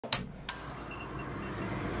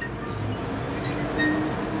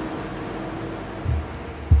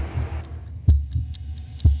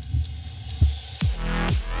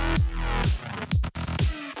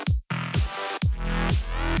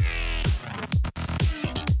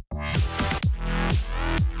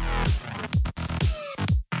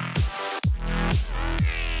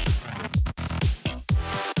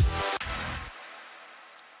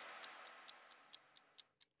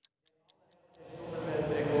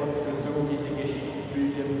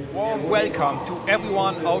warm welcome to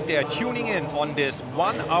everyone out there tuning in on this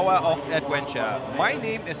 1 hour of adventure. My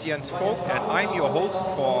name is Jens Vogt and I'm your host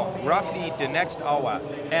for roughly the next hour.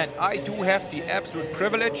 And I do have the absolute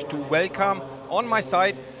privilege to welcome on my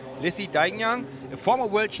side Dijk, a former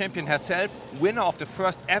world champion herself, winner of the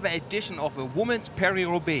first ever edition of a women's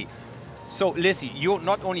Paris-Roubaix. So Lizzie, you're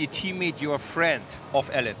not only a teammate, you're a friend of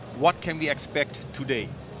Ellen. What can we expect today?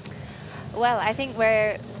 Well, I think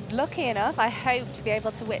we're lucky enough, I hope, to be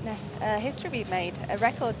able to witness history being made, a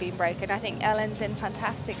record being broken. I think Ellen's in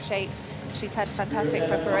fantastic shape. She's had fantastic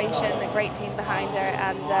preparation, a great team behind her,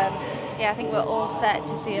 and yeah, I think we're all set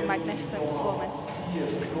to see a magnificent performance.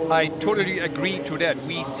 I totally agree to that.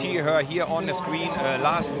 We see her here on the screen,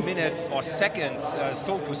 last minutes or seconds,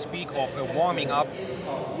 so to speak, of warming up.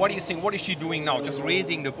 What do you think? What is she doing now? Just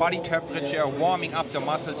raising the body temperature, warming up the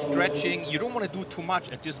muscles, stretching. You don't want to do too much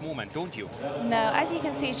at this moment, don't you? No, as you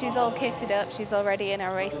can see, she's all kitted up. She's already in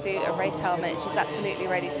a race suit, a race helmet. She's absolutely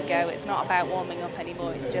ready to go. It's not about warming up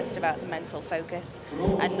anymore. It's just about the mental focus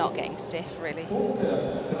and not getting stiff, really.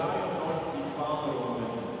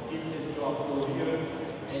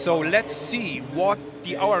 So let's see what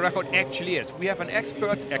the hour record actually is. We have an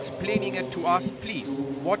expert explaining it to us. Please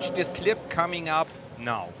watch this clip coming up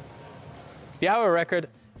now. The hour record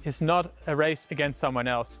is not a race against someone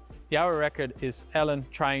else. The hour record is Ellen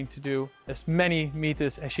trying to do as many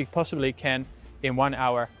meters as she possibly can in 1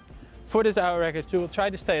 hour. For this hour record, she will try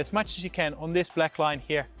to stay as much as she can on this black line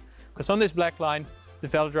here. Because on this black line, the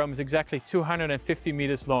velodrome is exactly 250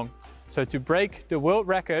 meters long. So to break the world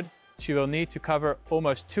record, she will need to cover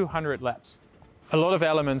almost 200 laps. A lot of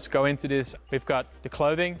elements go into this. We've got the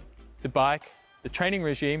clothing, the bike, the training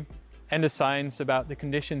regime, and the science about the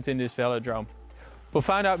conditions in this velodrome. We'll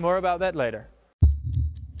find out more about that later.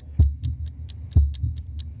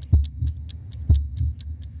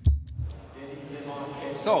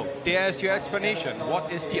 So there's your explanation.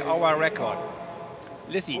 What is the hour record?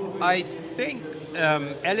 Lizzie, I think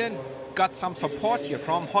Ellen got some support here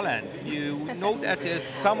from Holland. You know that there's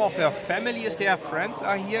some of her family, their friends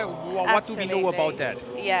are here. What do we know about that?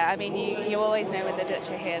 Yeah, I mean, you always know when the Dutch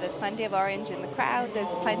are here. There's plenty of orange in the crowd.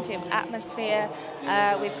 There's plenty of atmosphere.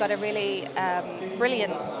 We've got a really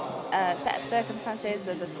brilliant set of circumstances.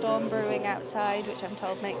 There's a storm brewing outside, which I'm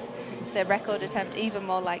told makes the record attempt even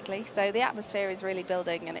more likely. So the atmosphere is really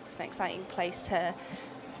building, and it's an exciting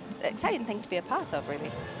exciting thing to be a part of,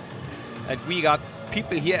 really. And we got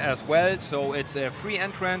people here as well, so it's a free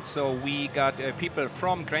entrance. So we got people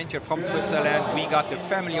from Grenchen, from Switzerland. We got the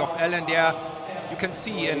family of Ellen there. You can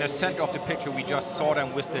see in the center of the picture, we just saw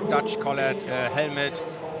them with the Dutch colored helmet.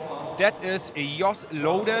 That is Jos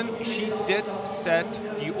Loden. She did set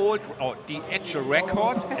the actual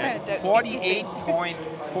record at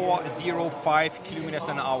 48.405 kilometers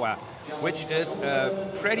an hour, which is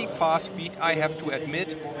a pretty fast speed, I have to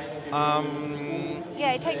admit.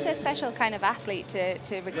 Yeah, it takes a special kind of athlete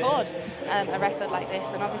to record a record like this,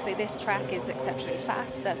 and obviously this track is exceptionally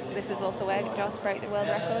fast. This is also where Jos broke the world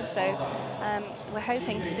record, so we're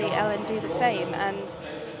hoping to see Ellen do the same, and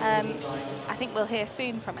I think we'll hear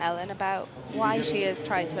soon from Ellen about why she has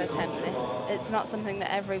tried to attempt this. It's not something that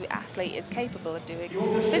every athlete is capable of doing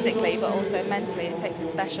physically, but also mentally. It takes a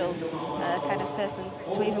special kind of person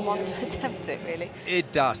to even want to attempt it, really.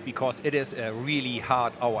 It does, because it is a really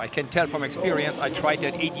hard hour. I can tell from experience. I tried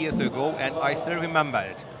that 8 years ago and I still remember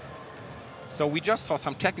it. So we just saw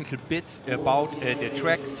some technical bits about the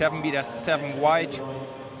track, 7 meters, 7 wide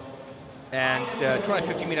and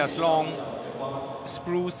 250 meters long,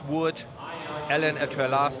 spruce wood. Ellen at her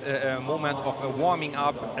last moments of warming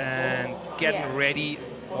up and getting ready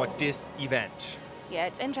for this event. Yeah,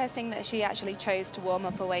 it's interesting that she actually chose to warm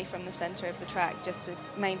up away from the center of the track just to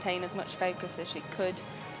maintain as much focus as she could.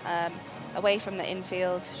 Away from the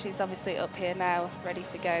infield. She's obviously up here now, ready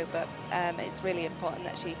to go, but it's really important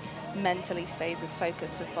that she mentally stays as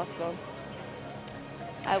focused as possible.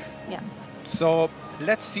 Yeah. So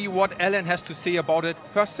let's see what Ellen has to say about it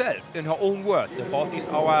herself, in her own words, about this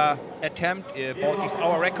hour attempt, about this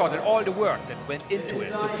hour record and all the work that went into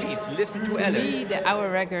it. So please listen to Ellen. To me, the hour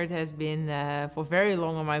record has been for very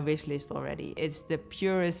long on my wish list already. It's the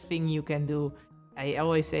purest thing you can do. I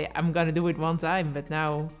always say I'm gonna do it one time, but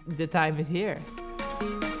now the time is here.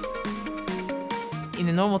 In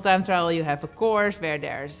a normal time trial, you have a course where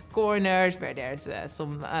there's corners, where there's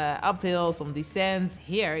some uphill, some descents.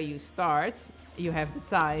 Here you start, you have the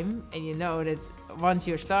time, and you know that once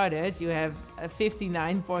you're started, you have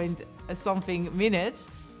 59 point something minutes.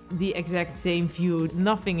 The exact same view,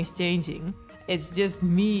 nothing is changing. It's just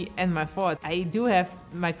me and my thoughts. I do have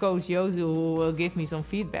my coach Josu who will give me some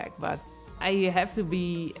feedback, but I have to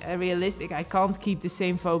be realistic. I can't keep the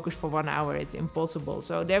same focus for 1 hour. It's impossible.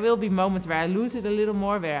 So there will be moments where I lose it a little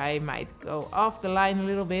more, where I might go off the line a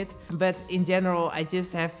little bit. But in general, I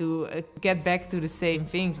just have to get back to the same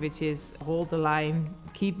things, which is hold the line,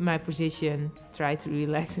 keep my position, try to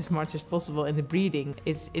relax as much as possible in the breathing.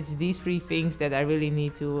 It's these 3 things that I really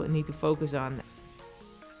need to focus on.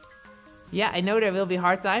 Yeah, I know there will be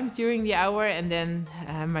hard times during the hour, and then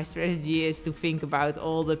my strategy is to think about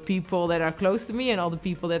all the people that are close to me and all the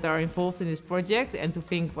people that are involved in this project, and to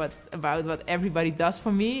think about what everybody does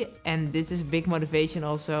for me. And this is a big motivation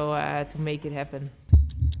also to make it happen.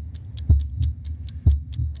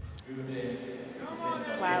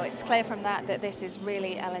 Wow, it's clear from that this is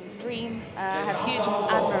really Ellen's dream. I have huge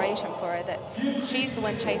admiration for her, that she's the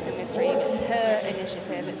one chasing this dream. It's her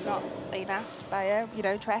initiative. It's not being asked by her. You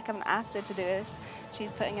know, Trek haven't asked her to do this.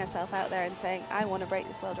 She's putting herself out there and saying, I want to break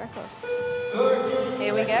this world record.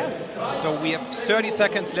 Here we go. So we have 30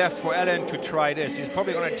 seconds left for Ellen to try this. She's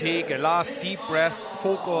probably going to take a last deep breath,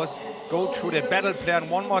 focus, go through the battle plan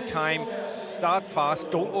one more time, start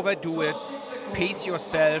fast, don't overdo it, pace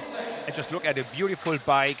yourself, and just look at a beautiful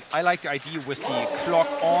bike. I like the idea with the clock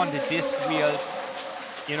on, the disc wheels,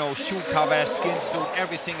 you know, shoe cover, skin suit,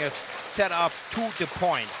 everything is set up to the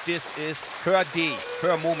point. This is her day,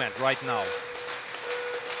 her moment right now.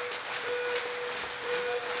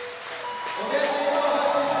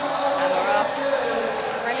 And we're off.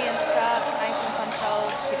 Brilliant start, nice and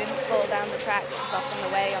controlled. She didn't fall down the track, she was off on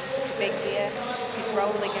the way on such a big gear. She's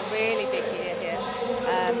rolling a really big gear here.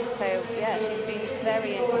 So yeah, she seems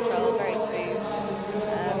very in control, very smooth.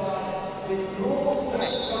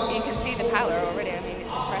 You can see the power already. I mean,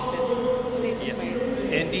 it's impressive. Super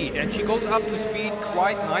smooth. Indeed, and she goes up to speed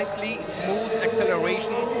quite nicely, smooth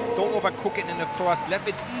acceleration. Don't overcook it in the first lap.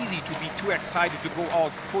 It's easy to be too excited to go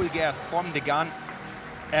out full gas from the gun.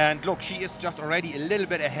 And look, she is just already a little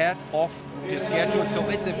bit ahead of the schedule, so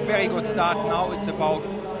it's a very good start. Now it's about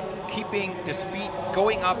keeping the speed,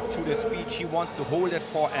 going up to the speed she wants to hold it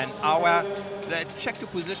for an hour. Let's check the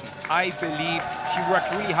position. I believe she worked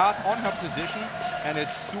really hard on her position, and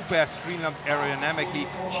it's super streamlined aerodynamically.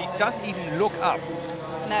 She doesn't even look up.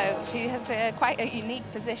 No, she has quite a unique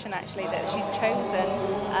position actually, that she's chosen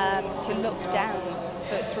to look down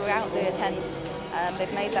throughout the attempt.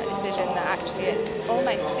 They've made that decision that actually it's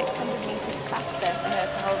almost 600 meters faster for her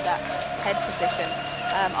to hold that head position.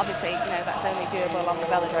 Obviously, you know, that's only doable on the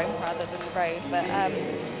velodrome rather than the road, but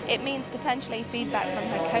it means potentially feedback from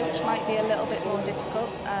her coach might be a little bit more difficult,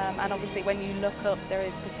 and obviously when you look up there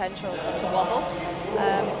is potential to wobble,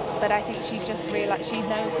 but I think she just realised, she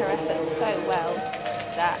knows her efforts so well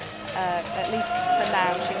that at least for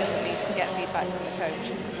now she doesn't need to get feedback from the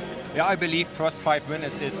coach. Yeah, I believe first 5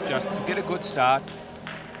 minutes is just to get a good start,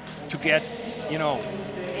 to get, you know,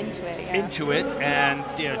 into it, and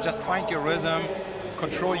just find your rhythm,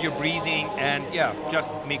 control your breathing, and just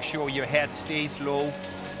make sure your head stays low.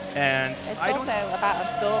 And it's also about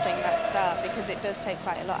absorbing that start, because it does take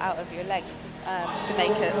quite a lot out of your legs to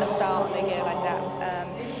make a start on a gear like that.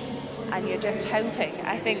 And you're just hoping.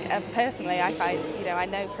 I think personally, I find, you know, I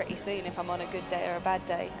know pretty soon if I'm on a good day or a bad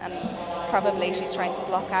day, and probably she's trying to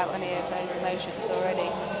block out any of those emotions already.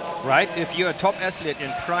 Right, if you're a top athlete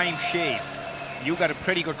in prime shape, you got a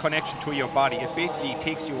pretty good connection to your body. It basically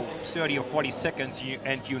takes you 30 or 40 seconds,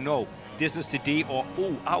 and you know this is the day, or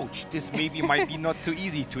oh, ouch, this maybe might be not so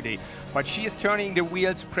easy today. But she is turning the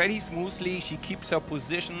wheels pretty smoothly. She keeps her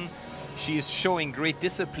position. She is showing great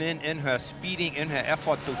discipline in her speeding, in her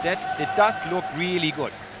effort, so that it does look really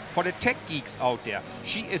good. For the tech geeks out there,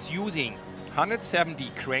 she is using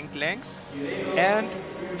 170 crank lengths and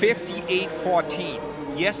 5814.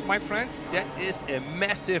 Yes, my friends, that is a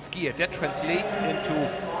massive gear. That translates into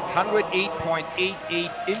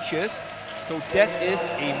 108.88 inches, so that is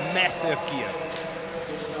a massive gear.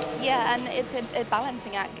 Yeah, and it's a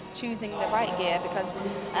balancing act, choosing the right gear, because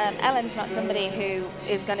Ellen's not somebody who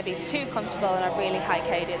is going to be too comfortable in a really high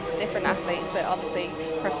cadence. Different athletes that obviously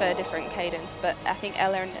prefer different cadence, but I think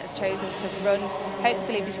Ellen has chosen to run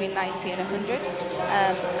hopefully between 90 and 100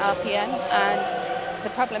 RPM, and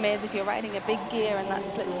the problem is if you're riding a big gear and that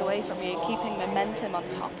slips away from you, keeping momentum on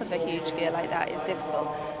top of a huge gear like that is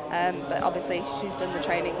difficult. But obviously she's done the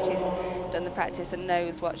training, she's done the practice and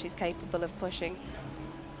knows what she's capable of pushing.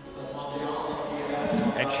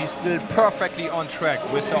 And she's still perfectly on track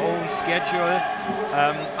with her own schedule.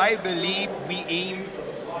 I believe we aim,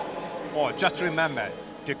 or just remember,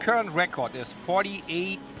 the current record is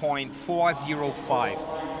 48.405.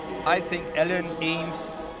 I think Ellen aims,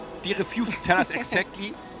 they refuse to tell us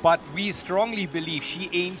exactly, but we strongly believe she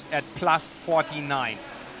aims at plus 49.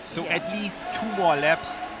 So at least 2 more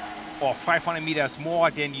laps or 500 meters more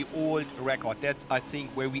than the old record. That's, I think,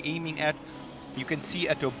 where we're aiming at. You can see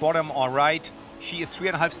at the bottom on right, she is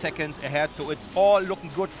 3.5 seconds ahead, so it's all looking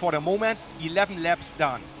good for the moment. 11 laps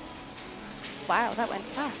done. Wow, that went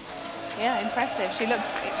fast. Yeah, impressive. She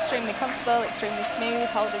looks extremely comfortable, extremely smooth,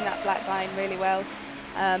 holding that black line really well.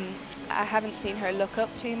 I haven't seen her look up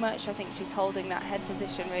too much. I think she's holding that head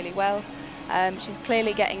position really well. She's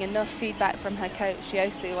clearly getting enough feedback from her coach,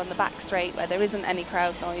 Yosu, on the back straight where there isn't any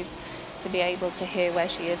crowd noise to be able to hear where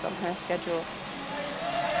she is on her schedule.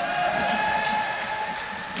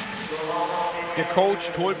 The coach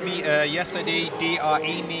told me yesterday they are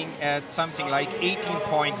aiming at something like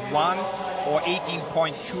 18.1 or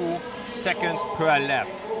 18.2 seconds per lap.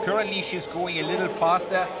 Currently she's going a little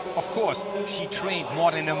faster. Of course, she trained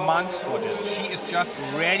more than a month for this. She is just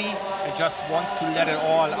ready and just wants to let it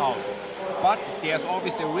all out. But there's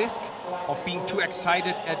always a risk of being too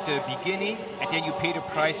excited at the beginning and then you pay the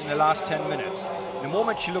price in the last 10 minutes. The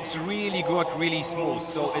moment she looks really good, really smooth,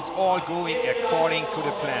 so it's all going according to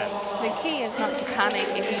the plan. The key is not to panic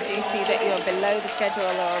if you do see that you're below the schedule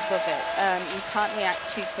or above it. You can't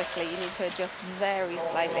react too quickly, you need to adjust very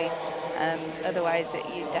slightly, otherwise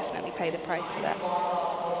you definitely pay the price for that.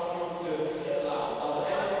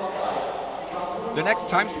 The next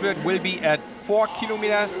time split will be at 4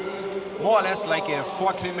 kilometers, more or less like a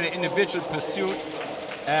 4 kilometer individual pursuit.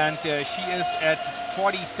 And she is at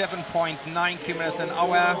 47.9 kilometers an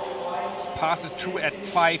hour, passes through at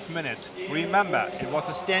 5 minutes. Remember, it was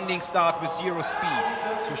a standing start with 0 speed,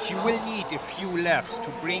 so she will need a few laps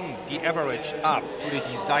to bring the average up to the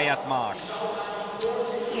desired mark.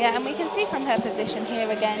 Yeah, and we can see from her position here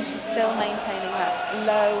again, she's still maintaining that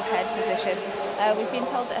low head position. We've been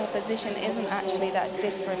told that her position isn't actually that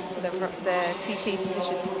different to the TT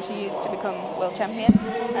position she used to become world champion.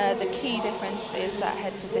 The key difference is that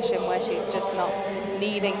head position where she's just not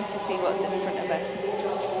needing to see what's in front of her.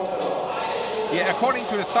 Yeah, according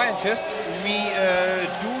to the scientists, we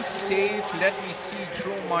do save, let me see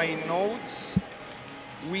through my notes,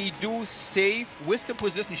 we do save with the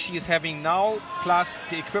position she is having now, plus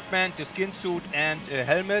the equipment, the skin suit and a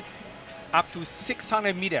helmet, up to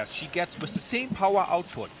 600 meters. She gets, with the same power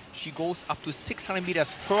output, she goes up to 600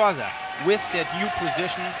 meters further with that new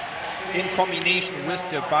position in combination with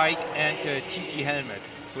the bike and the TT helmet.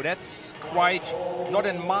 So that's quite not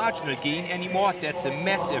a marginal gain anymore, that's a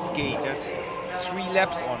massive gain. That's 3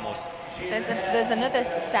 laps almost. There's another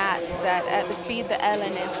stat that at the speed that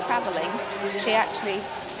Ellen is traveling, she actually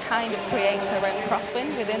kind of creates her own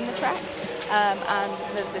crosswind within the track. And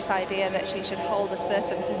there's this idea that she should hold a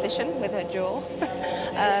certain position with her jaw.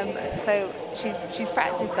 So she's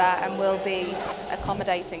practiced that and will be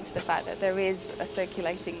accommodating to the fact that there is a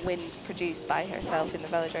circulating wind produced by herself in the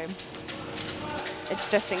velodrome. It's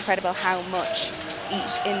just incredible how much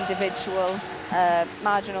each individual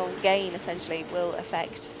marginal gain essentially will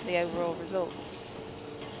affect the overall result.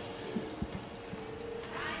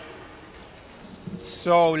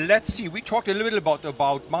 So let's see, we talked a little bit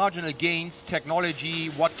about marginal gains, technology,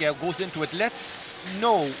 what goes into it. Let's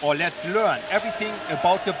know or let's learn everything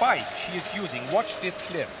about the bike she is using. Watch this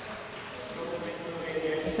clip.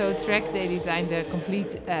 So Trek, they designed a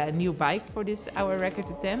complete new bike for this hour record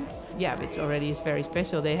attempt. Yeah, which already is very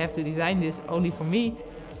special. They have to design this only for me.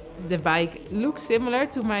 The bike looks similar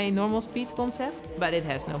to my normal speed concept, but it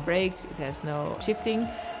has no brakes, it has no shifting.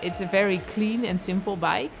 It's a very clean and simple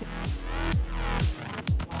bike.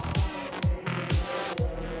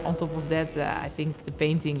 On top of that, I think the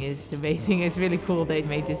painting is amazing. It's really cool they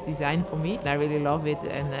made this design for me. I really love it,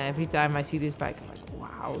 and every time I see this bike, I'm like,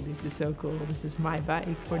 wow, this is so cool. This is my bike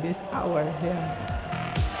for this hour.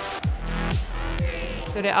 Yeah.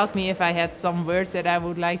 So they asked me if I had some words that I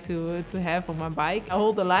would like to have on my bike. I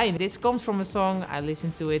hold the line. This comes from a song. I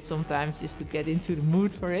listen to it sometimes just to get into the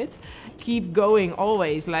mood for it. Keep going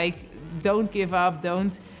always. Like, don't give up.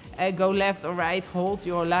 Don't go left or right. Hold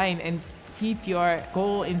your line and keep your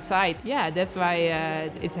goal in sight. Yeah, that's why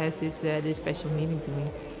it has this special meaning to me.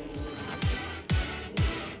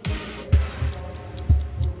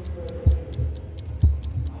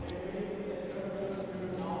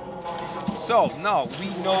 So now we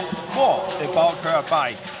know more about her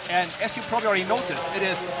bike. And as you probably already noticed, it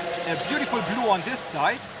is a beautiful blue on this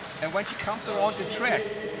side. And when she comes around the track,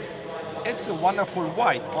 it's a wonderful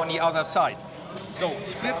white on the other side. So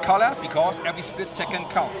split color, because every split second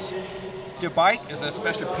counts. The bike is a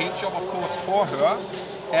special paint job, of course, for her.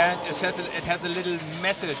 And it has a little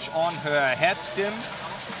message on her head stem.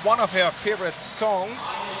 One of her favorite songs,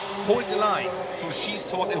 Hold the Line. So she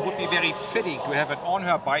thought it would be very fitting to have it on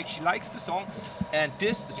her bike. She likes the song, and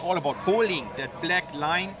this is all about holding that black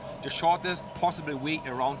line the shortest possible way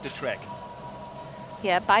around the track.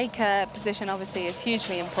 Yeah, bike position obviously is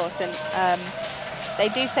hugely important. They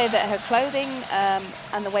do say that her clothing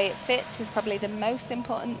and the way it fits is probably the most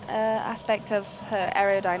important aspect of her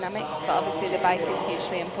aerodynamics, but obviously the bike is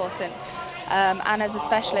hugely important. And as a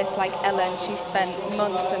specialist like Ellen, she spent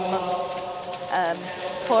months and months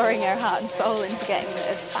pouring her heart and soul into getting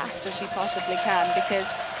as fast as she possibly can, because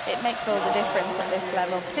it makes all the difference at this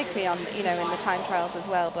level, particularly on, you know, in the time trials as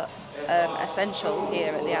well, but essential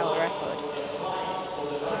here at the hour record.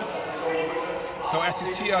 So as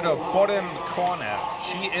you see at the bottom corner,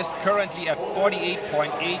 she is currently at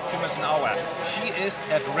 48.8 kilometers an hour. She is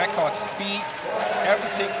at record speed.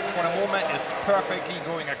 Everything for the moment is perfectly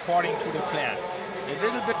going according to the plan. A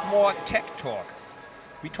little bit more tech talk.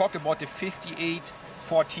 We talked about the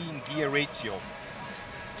 58-14 gear ratio.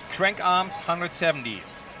 Crank arms 170.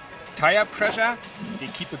 Tire pressure, they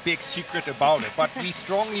keep a big secret about it, but we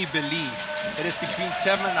strongly believe it is between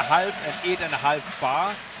 7.5 and 8.5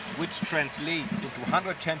 bar, which translates into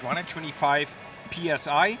 110 to 125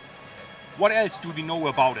 PSI. What else do we know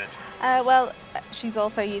about it? Well, she's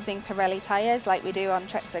also using Pirelli tyres like we do on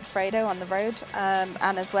Trek Segafredo on the road,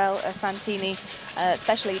 and as well a Santini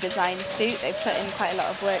specially designed suit. They've put in quite a lot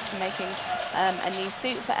of work to making a new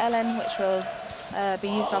suit for Ellen, which will be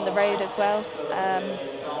used on the road as well.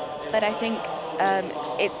 But I think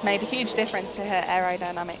it's made a huge difference to her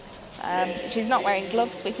aerodynamics. She's not wearing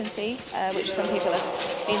gloves, we can see, which some people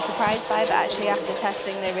have been surprised by, but actually after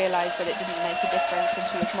testing they realised that it didn't make a difference and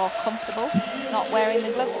she was more comfortable not wearing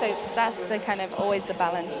the gloves. So that's the kind of always the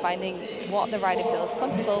balance, finding what the rider feels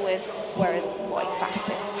comfortable with, whereas what is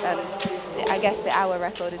fastest. And I guess the hour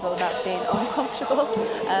record is all about being uncomfortable.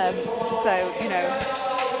 So, you know,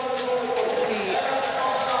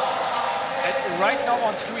 right now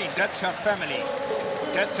on screen, that's her family.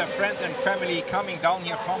 That's her friends and family coming down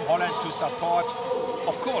here from Holland to support,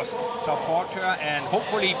 of course, support her and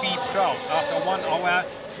hopefully be proud after 1 hour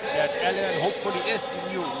that Ellen hopefully is the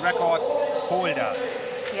new record holder.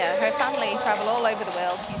 Yeah, her family travel all over the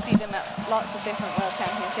world. You see them at lots of different world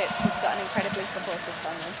championships. She's got an incredibly supportive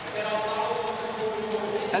family.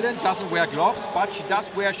 Ellen doesn't wear gloves, but she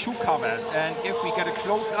does wear shoe covers. And if we get a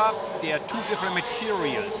close-up, there are two different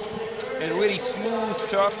materials. A really smooth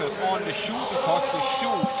surface on the shoe, because the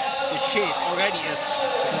shoe, the shape already is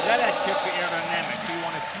relatively aerodynamic. So you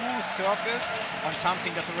want a smooth surface on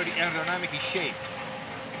something that's already aerodynamically shaped.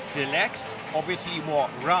 The legs, obviously more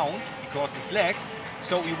round because it's legs.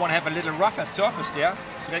 So we want to have a little rougher surface there.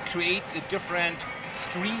 So that creates a different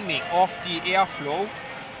streaming of the airflow.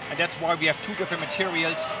 And that's why we have two different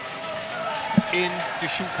materials in the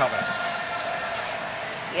shoe covers.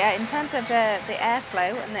 Yeah, in terms of the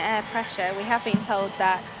airflow and the air pressure, we have been told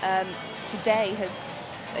that today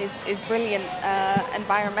is brilliant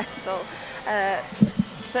environmental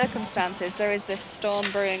circumstances. There is this storm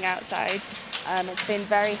brewing outside. It's been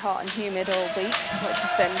very hot and humid all week, which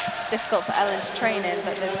has been difficult for Ellen to train in,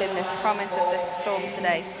 but there's been this promise of this storm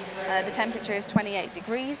today. The temperature is 28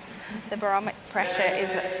 degrees. The barometric pressure is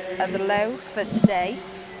at the low for today.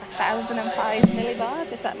 1,005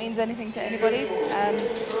 millibars, if that means anything to anybody.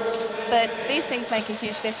 But these things make a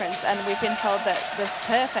huge difference, and we've been told that the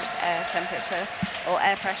perfect air temperature, or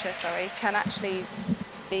air pressure, sorry, can actually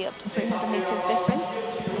be up to 300 meters difference.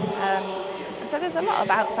 So there's a lot of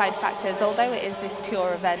outside factors. Although it is this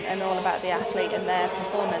pure event and all about the athlete and their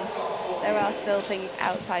performance, there are still things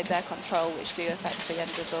outside their control which do affect the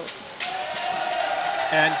end result.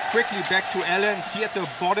 And quickly back to Ellen, see at the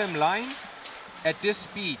bottom line, at this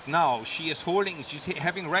speed now, she's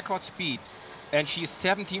having record speed, and she's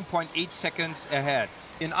 17.8 seconds ahead.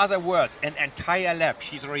 In other words, an entire lap,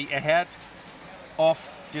 she's already ahead of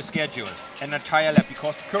the schedule. An entire lap,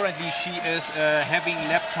 because currently she is having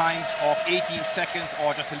lap times of 18 seconds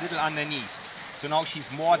or just a little underneath. So now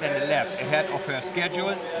she's more than a lap ahead of her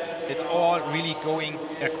schedule. It's all really going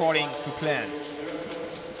according to plan.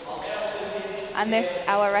 And this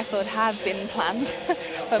hour record has been planned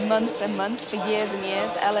for months and months, for years and years.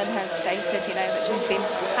 Ellen has stated, you know, that she's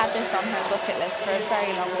had this on her bucket list for a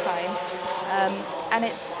very long time. And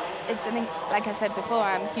like I said before,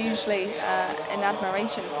 I'm hugely in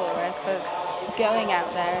admiration for her for going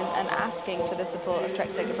out there and asking for the support of Trek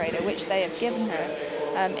Segafredo, which they have given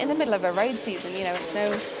her. In the middle of a road season, you know, it's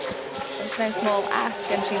no small ask,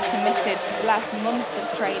 and she's committed the last month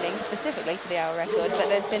of training specifically for the hour record, but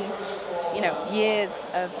there's been, you know, years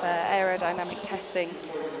of aerodynamic testing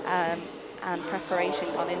and preparation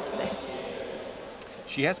gone into this.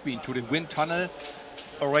 She has been to the wind tunnel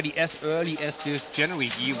already as early as this January.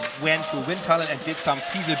 He went to wind tunnel and did some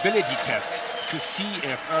feasibility tests. to see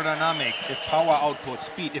if aerodynamics, if power output,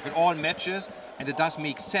 speed, if it all matches, and it does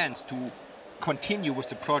make sense to continue with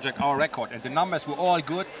the project Our Record. And the numbers were all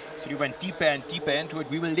good, so we went deeper and deeper into it.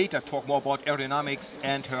 We will later talk more about aerodynamics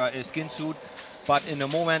and her skin suit. But in a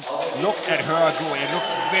moment, look at her go. It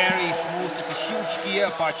looks very smooth. It's a huge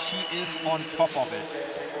gear, but she is on top of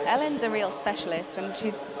it. Ellen's a real specialist, and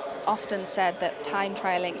she's often said that time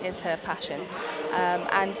trialing is her passion.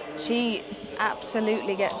 And she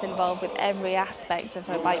absolutely gets involved with every aspect of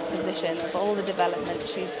her bike position, of all the development.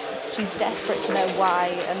 She's desperate to know why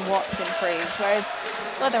and what's improved, whereas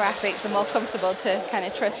other athletes are more comfortable to kind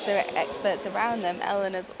of trust their experts around them.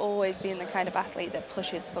 Ellen has always been the kind of athlete that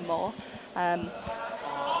pushes for more.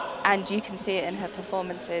 And you can see it in her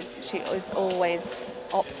performances. She is always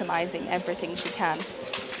optimizing everything she can.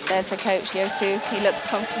 There's her coach, Yosu. He looks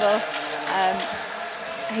comfortable.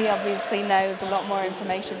 He obviously knows a lot more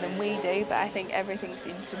information than we do, but I think everything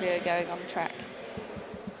seems to be going on track.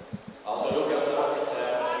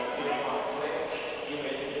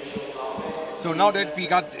 So now that we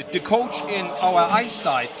got the coach in our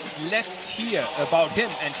eyesight, let's hear about him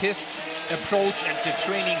and his approach and the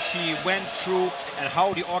training she went through and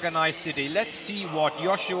how they organized the day. Let's see what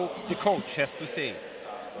Joshua, the coach, has to say.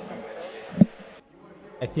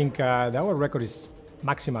 I think our record is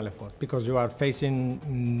maximal effort because you are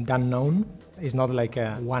facing the unknown. It's not like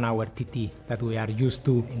a 1 hour TT that we are used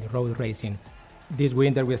to in the road racing. This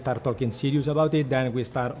winter we start talking serious about it, then we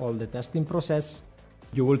start all the testing process.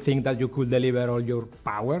 You will think that you could deliver all your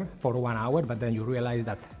power for 1 hour, but then you realize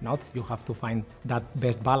that not. You have to find that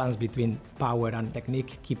best balance between power and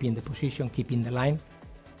technique, keeping the position, keeping the line.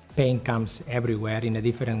 Pain comes everywhere in a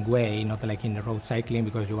different way, not like in the road cycling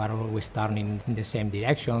because you are always turning in the same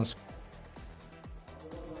directions.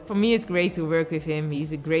 For me, it's great to work with him.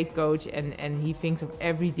 He's a great coach and he thinks of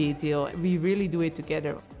every detail. We really do it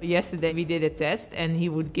together. Yesterday we did a test and he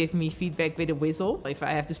would give me feedback with a whistle if I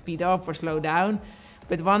have to speed up or slow down.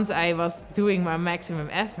 But once I was doing my maximum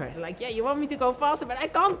effort, like, yeah, you want me to go faster, but I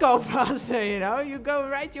can't go faster, you know? You go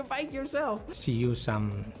ride your bike yourself. She used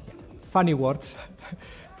some funny words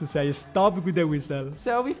to say stop with the whistle.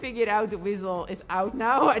 So we figured out the whistle is out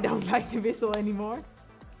now. I don't like the whistle anymore.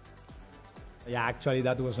 Yeah, actually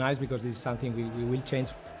that was nice because this is something we will change.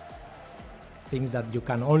 Things that you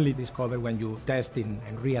can only discover when you test in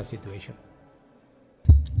a real situation.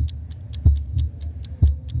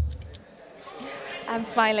 I'm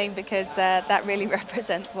smiling because that really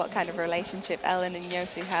represents what kind of relationship Ellen and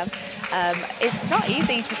Yosu have. It's not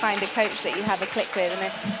easy to find a coach that you have a click with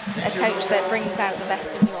and a coach that brings out the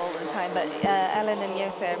best in you all the time, but Ellen and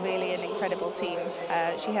Yosu are really an incredible team.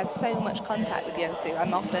 She has so much contact with Yosu.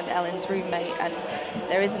 I'm often Ellen's roommate and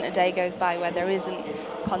there isn't a day goes by where there isn't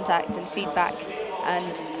contact and feedback.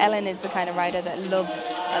 And Ellen is the kind of rider that loves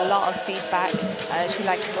a lot of feedback. She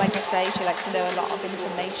likes, like I say, she likes to know a lot of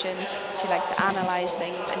information. She likes to analyze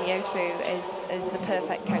things, and Yosu is the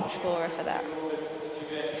perfect coach for her for that.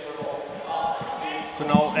 So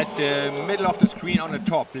now at the middle of the screen on the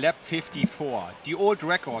top, lap 54, the old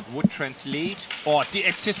record would translate, or the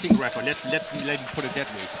existing record, let me put it that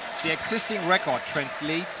way. The existing record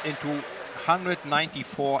translates into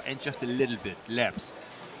 194 and just a little bit laps.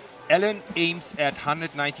 Ellen aims at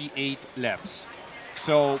 198 laps.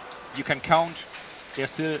 So you can count,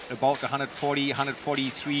 there's still about 140,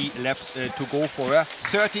 143 laps to go for her.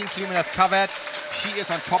 13 kilometers covered, she is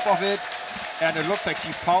on top of it, and it looks like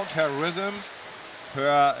she found her rhythm.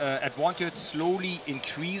 Her advantage slowly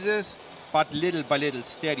increases, but little by little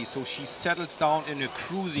steady. So she settles down in a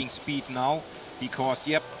cruising speed now, because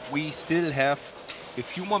yep, we still have a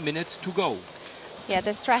few more minutes to go. Yeah,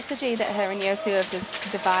 the strategy that her and Yosu have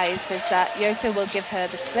devised is that Yosu will give her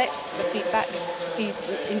the splits, the feedback.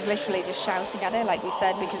 He's literally just shouting at her, like we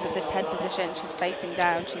said, because of this head position. She's facing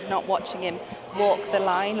down. She's not watching him walk the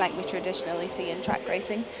line like we traditionally see in track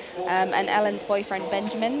racing. And Ellen's boyfriend,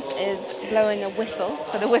 Benjamin, is blowing a whistle.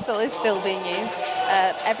 So the whistle is still being used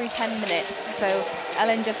every 10 minutes. So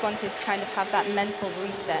Ellen just wanted to kind of have that mental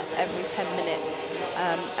reset every 10 minutes.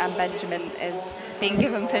 And Benjamin is being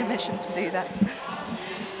given permission to do that.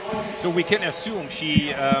 So we can assume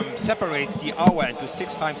she separates the hour into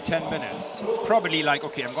 6 times 10 minutes. Probably like,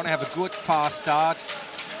 okay, I'm going to have a good fast start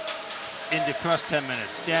in the first 10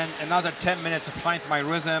 minutes. Then another 10 minutes to find my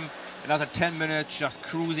rhythm. Another 10 minutes just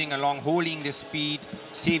cruising along, holding the speed,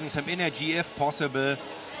 saving some energy if possible.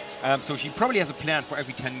 So she probably has a plan for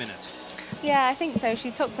every 10 minutes. Yeah, I think so. She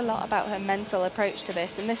talked a lot about her mental approach to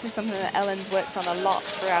this, and this is something that Ellen's worked on a lot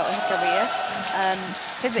throughout her career.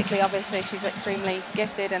 Physically, obviously, she's extremely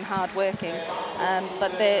gifted and hard-working,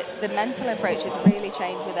 but the mental approach has really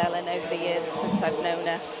changed with Ellen over the years since I've known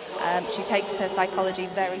her. She takes her psychology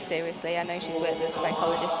very seriously. I know she's worked with a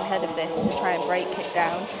psychologist ahead of this to try and break it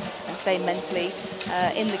down and stay mentally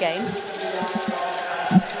in the game.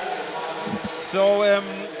 So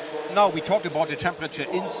now we talked about the temperature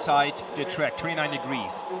inside the track, 29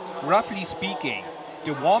 degrees. Roughly speaking,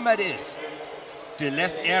 the warmer it is, the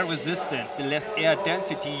less air resistance, the less air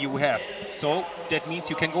density you have. So that means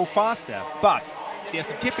you can go faster. But there's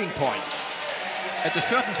a tipping point. At a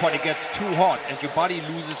certain point it gets too hot and your body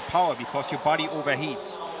loses power because your body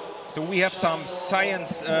overheats. So we have some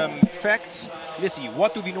science facts. Lizzie,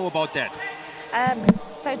 what do we know about that?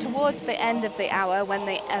 So towards the end of the hour, when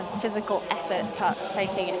the physical effort starts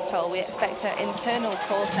taking its toll, we expect her internal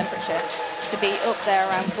core temperature to be up there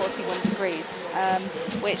around 41 degrees,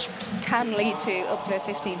 which can lead to up to a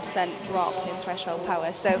 15% drop in threshold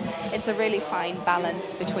power. So it's a really fine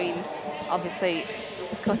balance between obviously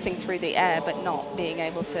cutting through the air but not being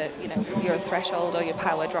able to, you know, your threshold or your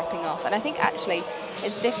power dropping off. And I think actually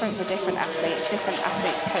it's different for different athletes. Different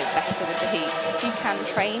athletes cope better with the heat. You can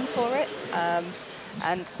train for it,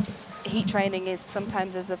 and heat training is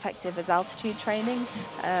sometimes as effective as altitude training,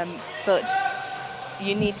 but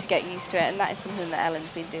you need to get used to it, and that is something that Ellen's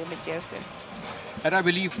been doing with Joseph. And I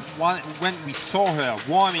believe when we saw her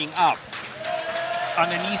warming up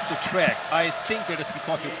underneath the track, I think that it's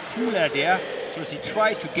because it's cooler there, so she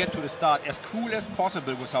tried to get to the start as cool as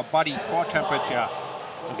possible with her body core temperature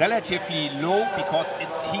relatively low because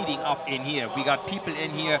it's heating up in here. We got people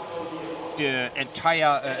in here, the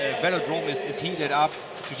entire velodrome is heated up,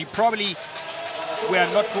 so she probably were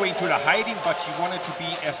not going to the hiding, but she wanted to be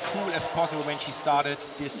as cool as possible when she started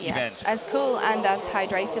this event. As cool and as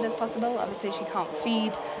hydrated as possible. Obviously she can't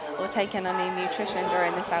feed or take in any nutrition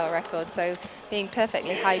during this hour record, so being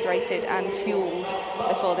perfectly hydrated and fueled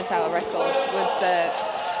before this hour record was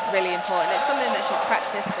really important. It's something that she's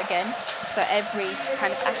practiced again, so every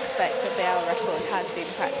kind of aspect of the hour record has been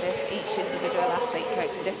practiced. Each individual athlete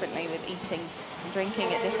copes differently with eating and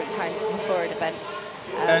drinking at different times before an event.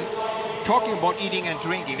 And talking about eating and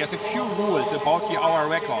drinking, there's a few rules about the hour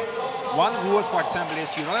record. One rule, for example,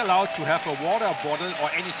 is you're not allowed to have a water bottle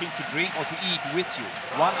or anything to drink or to eat with you.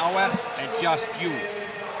 1 hour and just you.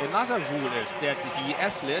 Another rule is that the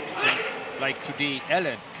athlete, like today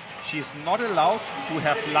Ellen, she's not allowed to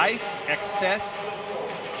have live access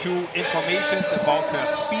to information about her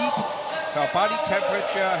speed, her body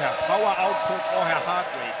temperature, her power output or her heart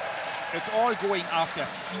rate. It's all going after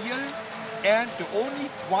feel, and the only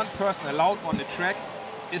one person allowed on the track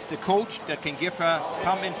is the coach that can give her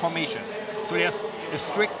some information. So there's a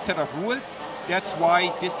strict set of rules. That's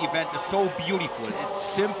why this event is so beautiful. It's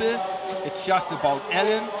simple. It's just about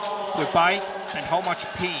Ellen, the bike, and how much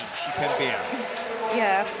pain she can bear.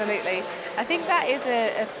 Yeah, absolutely. I think that is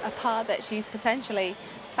a part that she's potentially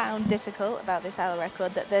found difficult about this hour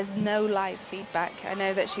record, that there's no live feedback. I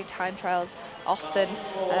know that she time trials often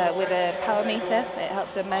with a power meter. It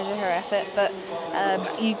helps her measure her effort, but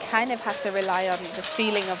you kind of have to rely on the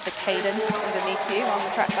feeling of the cadence underneath you on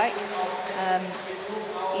the track bike.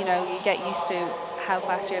 You know, you get used to how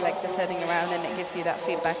fast your legs are turning around, and it gives you that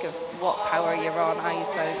feedback of what power you're on, are you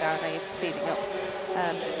slowing down, are you speeding up.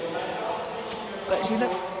 But she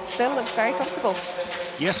still looks very comfortable.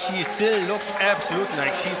 Yes, she still looks absolutely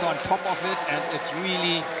like she's on top of it, and it's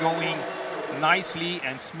really going nicely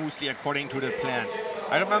and smoothly according to the plan.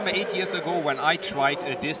 I remember 8 years ago when I tried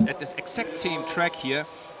this at this exact same track here.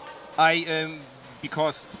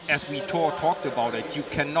 Because as we talked about it, you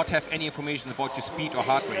cannot have any information about your speed or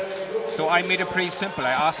heart rate. So I made it pretty simple.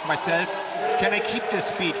 I asked myself, can I keep this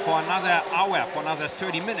speed for another hour, for another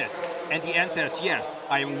 30 minutes? And the answer is yes,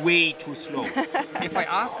 I'm way too slow. If I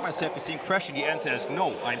ask myself the same question, the answer is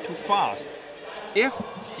no, I'm too fast. If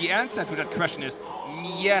the answer to that question is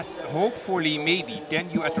yes, hopefully, maybe, then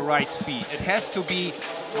you're at the right speed. It has to be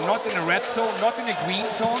not in the red zone, not in the green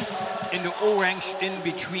zone, in the orange in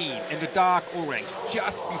between, in the dark orange.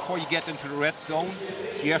 Just before you get into the red zone,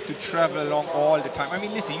 you have to travel along all the time. I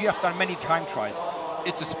mean, listen, you have done many time trials.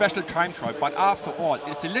 It's a special time trial, but after all,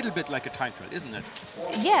 it's a little bit like a time trial, isn't it?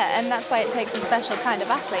 Yeah, and that's why it takes a special kind of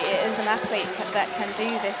athlete. It is an athlete that can do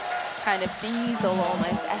this kind of diesel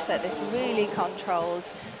almost effort, this really controlled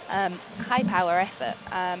high power effort.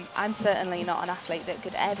 I'm certainly not an athlete that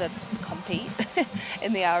could ever compete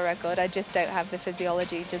in the hour record. I just don't have the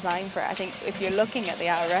physiology designed for it. I think if you're looking at the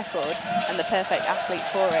hour record and the perfect athlete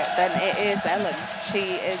for it, then it is Ellen.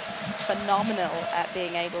 She is phenomenal at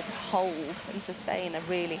being able to hold and sustain a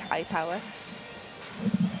really high power.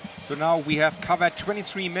 So now we have covered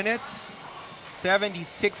 23 minutes,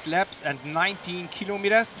 76 laps and 19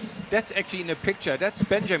 kilometers. That's actually in the picture. That's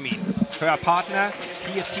Benjamin, her partner.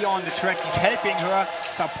 He is here on the track. He's helping her,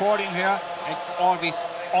 supporting her, and always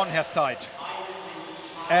on her side.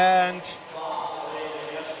 And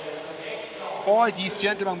all these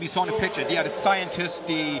gentlemen we saw in the picture, they are the scientists,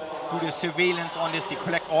 they do the surveillance on this, they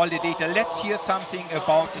collect all the data. Let's hear something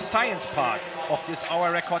about the science part of this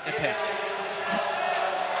hour record attempt.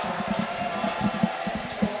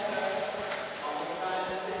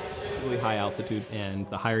 Really high altitude, and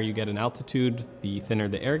the higher you get in altitude, the thinner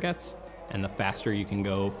the air gets, and the faster you can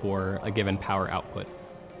go for a given power output.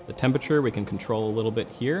 The temperature we can control a little bit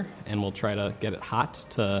here, and we'll try to get it hot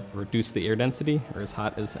to reduce the air density, or as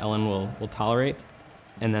hot as Ellen will tolerate.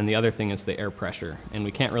 And then the other thing is the air pressure, and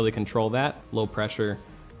we can't really control that. Low pressure,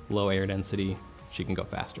 low air density, she can go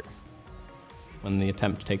faster. When the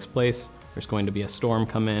attempt takes place, there's going to be a storm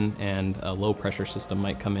come in, and a low pressure system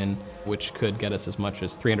might come in, which could get us as much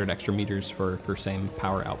as 300 extra meters for her same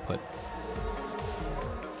power output.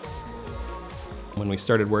 When we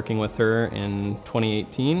started working with her in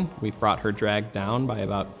 2018, we brought her drag down by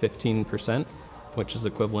about 15%, which is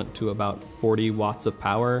equivalent to about 40 watts of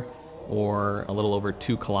power, or a little over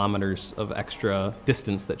 2 kilometers of extra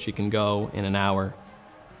distance that she can go in an hour.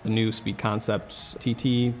 The new Speed Concept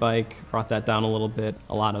TT bike brought that down a little bit.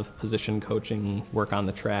 A lot of position coaching, work on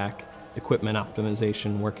the track, equipment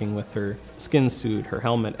optimization, working with her skin suit, her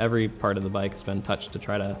helmet, every part of the bike has been touched to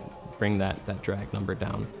try to bring that drag number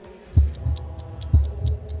down.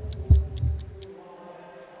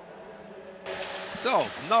 So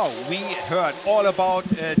now we heard all about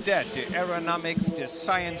that, the aerodynamics, the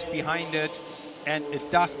science behind it, and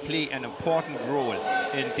it does play an important role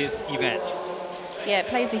in this event. Yeah, it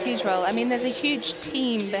plays a huge role. I mean, there's a huge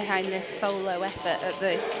team behind this solo effort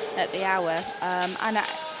at the hour, and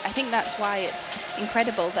I think that's why it's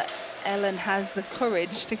incredible that Ellen has the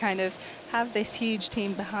courage to kind of have this huge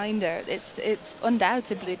team behind her. It's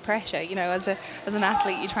undoubtedly pressure. You know, as an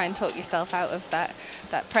athlete, you try and talk yourself out of that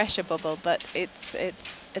pressure bubble, but it's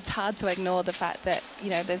hard to ignore the fact that, you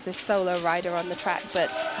know, there's this solo rider on the track, but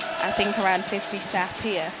I think around 50 staff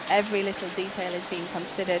here. Every little detail is being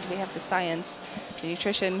considered. We have the science, the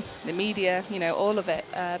nutrition, the media, you know, all of it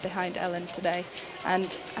behind Ellen today.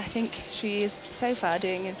 And I think she is so far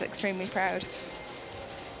doing is extremely proud.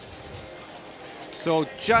 So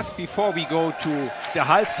just before we go to the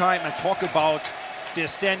halftime and talk about the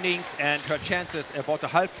standings and her chances about the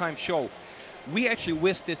halftime show, we actually,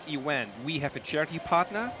 with this event, we have a charity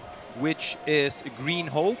partner, which is Green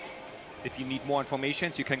Hope. If you need more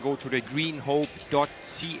information, you can go to the greenhope.ch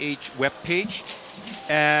webpage.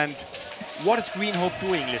 And what is Green Hope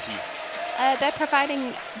doing, Lizzie? They're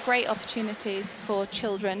providing great opportunities for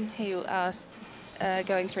children who are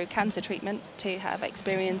going through cancer treatment to have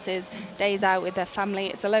experiences, days out with their family.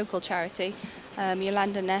 It's a local charity.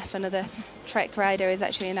 Yolanda Neff, another Trek rider, is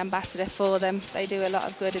actually an ambassador for them. They do a lot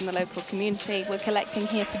of good in the local community. We're collecting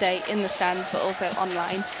here today in the stands, but also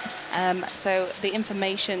online. So the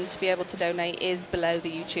information to be able to donate is below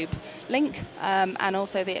the YouTube link. And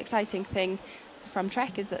also the exciting thing from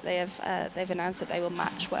Trek is that they've announced that they will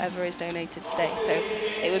match whatever is donated today. So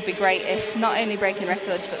it would be great if not only breaking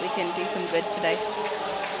records, but we can do some good today.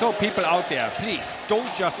 So people out there, please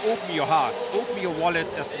don't just open your hearts, open your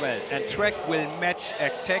wallets as well. And Trek will match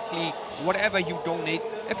exactly whatever you donate.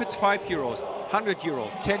 If it's 5 euros, 100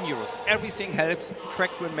 euros, 10 euros, everything helps. Trek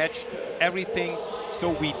will match everything. So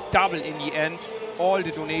we double in the end all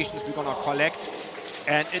the donations we're gonna collect.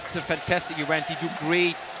 And it's a fantastic event. They do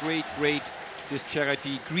great, great, great. This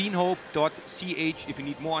charity, greenhope.ch, if you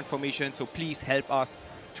need more information. So please help us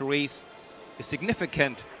to raise a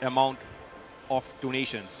significant amount of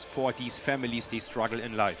donations for these families they struggle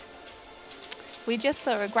in life. We just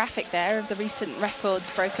saw a graphic there of the recent records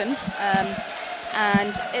broken,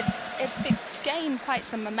 and it's gained quite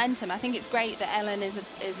some momentum. I think it's great that Ellen is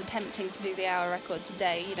attempting to do the hour record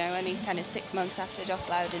today, you know, only kind of 6 months after Joss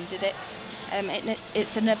Loudon did it.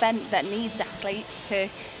 It's an event that needs athletes to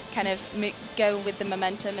kind of go with the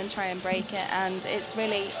momentum and try and break it, and it's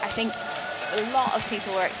really, I think, a lot of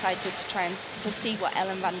people were excited to try and to see what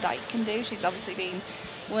Ellen van Dijk can do. She's obviously been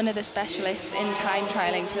one of the specialists in time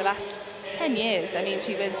trialing for the last 10 years. I mean,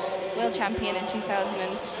 she was world champion in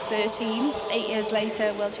 2013. 8 years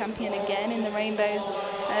later, world champion again in the Rainbows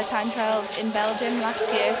time trial in Belgium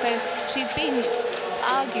last year. So she's been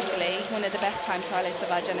arguably one of the best time trialists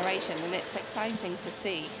of our generation, and it's exciting to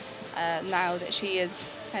see now that she is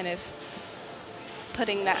kind of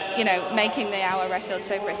putting that, you know, making the hour record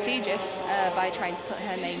so prestigious by trying to put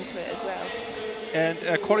her name to it as well. And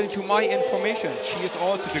according to my information, she is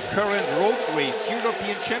also the current road race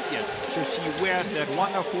European champion. So she wears that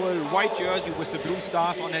wonderful white jersey with the blue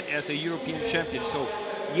stars on it as a European champion. So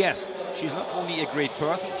yes, she's not only a great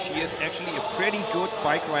person, she is actually a pretty good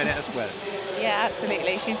bike rider as well. Yeah,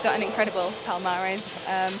 absolutely. She's got an incredible palmarès.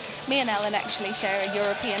 Me and Ellen actually share a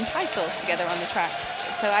European title together on the track.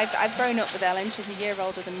 So I've grown up with Ellen. She's a year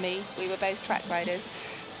older than me. We were both track riders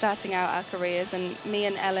starting out our careers, and me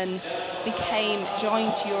and Ellen became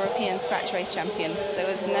joint European scratch race champion. There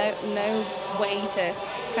was no way to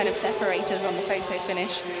kind of separate us on the photo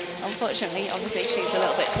finish. Unfortunately, obviously she's a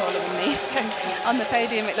little bit taller than me, so on the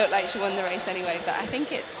podium it looked like she won the race anyway, but I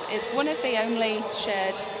think it's one of the only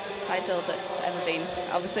shared title that's ever been.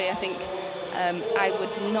 Obviously I think I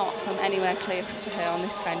would not come anywhere close to her on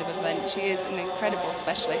this kind of event. She is an incredible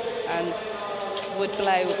specialist and would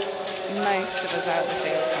blow most of us out of the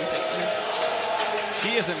field completely.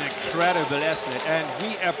 She is an incredible athlete, and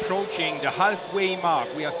we are approaching the halfway mark.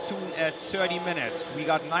 We are soon at 30 minutes. We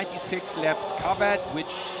got 96 laps covered,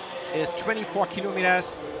 which is 24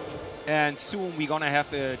 kilometers, and soon we're gonna have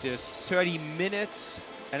the 30 minutes,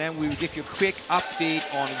 and then we will give you a quick update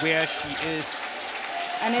on where she is.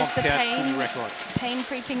 And is the pain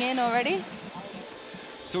creeping in already?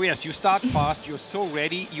 So yes, you start fast, you're so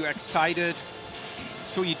ready, you're excited.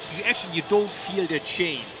 So you don't feel the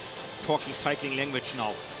chain, talking cycling language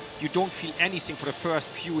now. You don't feel anything for the first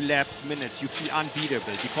few laps, minutes. You feel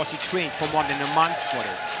unbeatable because you trained for more than a month for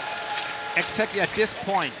this. Exactly at this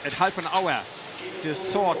point, at half an hour, the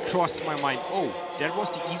thought crossed my mind, oh, that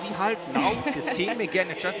was the easy half, now the same again,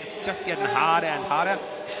 it's just getting harder and harder.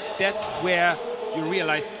 That's where you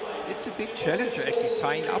realize it's a big challenge you actually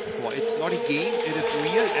signed up for. It's not a game, it is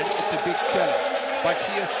real, and it's a big challenge. But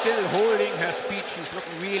she is still holding her speed. She's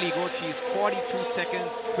looking really good. She's 42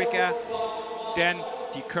 seconds quicker than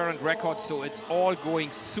the current record. So it's all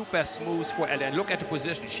going super smooth for Ellen. Look at the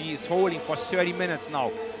position. She is holding for 30 minutes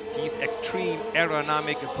now. These extreme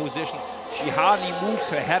aerodynamic position. She hardly moves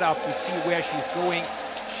her head up to see where she's going.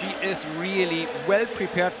 She is really well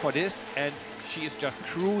prepared for this, and she is just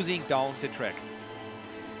cruising down the track.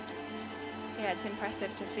 Yeah, it's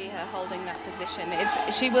impressive to see her holding that position.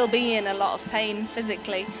 She will be in a lot of pain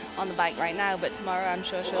physically on the bike right now, but tomorrow I'm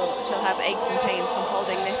sure she'll have aches and pains from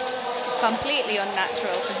holding this completely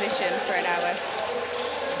unnatural position for an hour.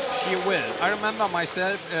 She will. I remember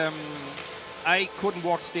myself, I couldn't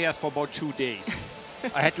walk stairs for about 2 days.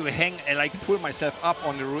 I had to hang and pull myself up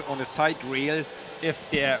on the side rail if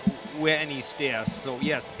there were any stairs. So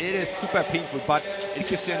yes, it is super painful, but it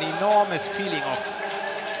gives you an enormous feeling of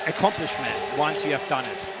accomplishment once you have done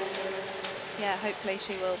it. Yeah, hopefully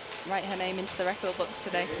she will write her name into the record books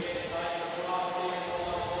today.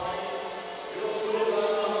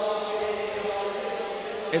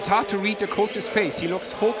 It's hard to read the coach's face. He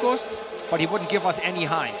looks focused, but he wouldn't give us any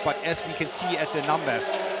hint. But as we can see at the numbers,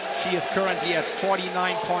 she is currently at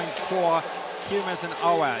 49.4 kilometers an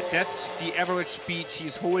hour. That's the average speed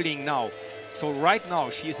she's holding now. So right now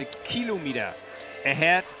she is a kilometer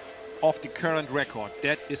ahead of the current record.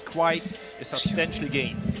 That is quite a substantial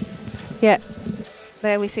gain. Yeah,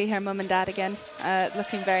 there we see her mum and dad again,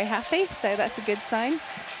 looking very happy, so that's a good sign.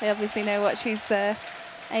 They obviously know what she's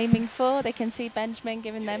aiming for. They can see Benjamin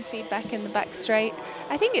giving them feedback in the back straight.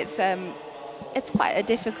 I think it's quite a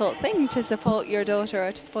difficult thing to support your daughter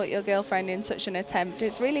or to support your girlfriend in such an attempt.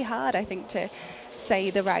 It's really hard, I think, to say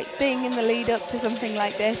the right thing in the lead up to something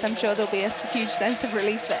like this. I'm sure there'll be a huge sense of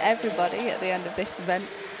relief for everybody at the end of this event.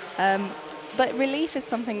 But relief is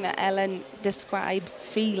something that Ellen describes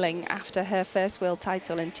feeling after her first world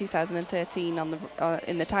title in 2013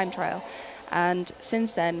 in the time trial. And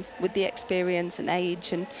since then, with the experience and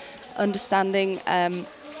age and understanding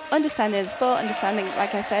the sport, understanding,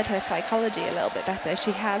 like I said, her psychology a little bit better,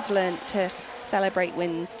 she has learnt to celebrate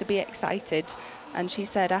wins, to be excited. And she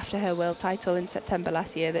said after her world title in September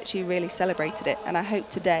last year that she really celebrated it. And I hope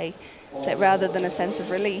today that rather than a sense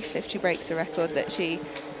of relief if she breaks the record, that she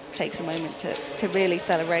takes a moment to really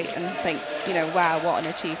celebrate and think, you know, wow, what an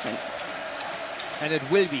achievement. And it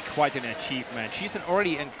will be quite an achievement. She's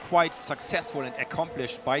already a quite successful and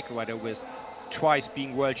accomplished bike rider with twice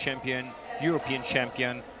being world champion, European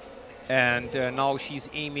champion, and now she's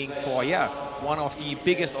aiming for, one of the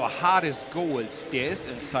biggest or hardest goals there is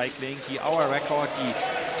in cycling, the hour record, the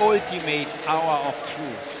ultimate hour of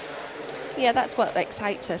truth. Yeah, that's what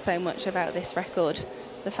excites her so much about this record,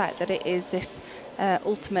 the fact that it is this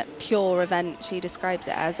ultimate pure event. She describes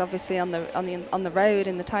it as, obviously on the road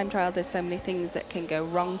in the time trial there's so many things that can go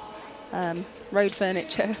wrong, road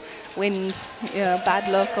furniture, wind,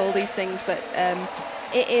 bad luck, all these things, but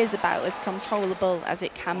it is about as controllable as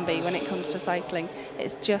it can be when it comes to cycling.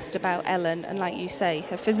 It's just about Ellen, and like you say,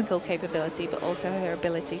 her physical capability, but also her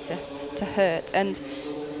ability to hurt. And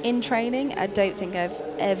in training, I don't think I've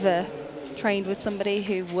ever trained with somebody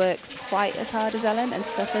who works quite as hard as Ellen and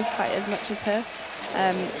suffers quite as much as her.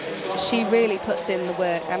 She really puts in the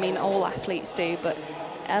work. I mean, all athletes do, but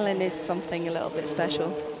Ellen is something a little bit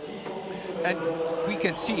special. And we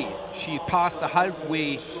can see she passed the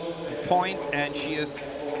halfway point and she is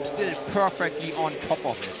still perfectly on top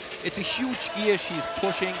of it. It's a huge gear she's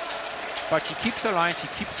pushing, but she keeps her line, she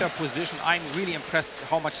keeps her position. I'm really impressed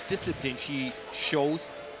how much discipline she shows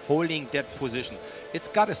holding that position. It's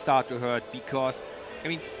got to start to hurt because, I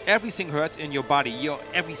mean, everything hurts in your body.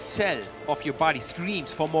 Every cell of your body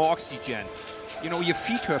screams for more oxygen. You know, your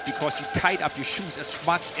feet hurt because you tied up your shoes as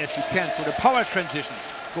much as you can. So the power transition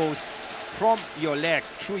goes from your legs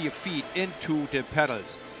through your feet into the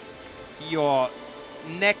pedals. Your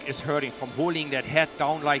neck is hurting from holding that head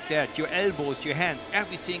down like that. Your elbows, your hands,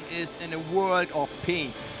 everything is in a world of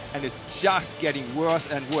pain. And it's just getting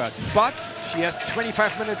worse and worse. But she has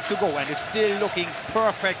 25 minutes to go and it's still looking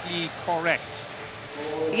perfectly correct.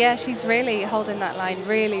 Yeah, she's really holding that line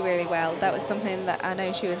really, really well. That was something that I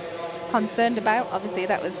know she was concerned about. Obviously,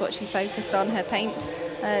 that was what she focused on her paint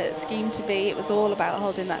scheme to be. It was all about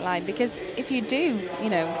holding that line, because if you do, you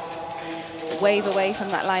know, wave away from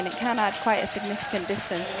that line, it can add quite a significant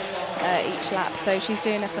distance each lap. So she's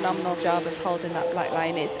doing a phenomenal job of holding that black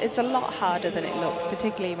line. It's a lot harder than it looks,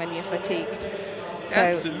 particularly when you're fatigued. So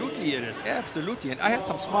absolutely it is, absolutely. And I had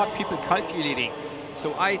some smart people calculating.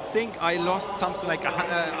 So I think I lost something like,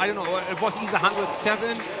 I don't know, it was either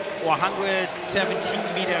 107 or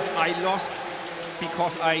 117 meters I lost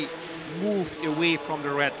because I moved away from the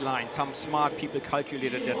red line. Some smart people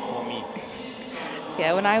calculated that for me.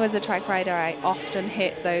 Yeah, when I was a track rider, I often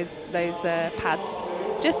hit those pads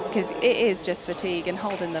just because it is just fatigue, and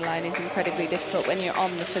holding the line is incredibly difficult when you're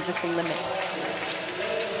on the physical limit.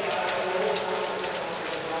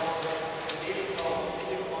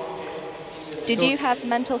 Did you have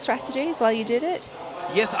mental strategies while you did it?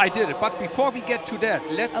 Yes, I did it. But before we get to that,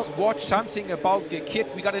 let's watch something about the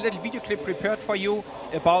kit. We got a little video clip prepared for you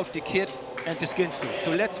about the kit and the skin suit.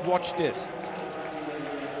 So let's watch this.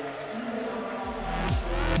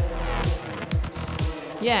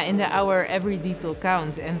 Yeah, in the hour, every detail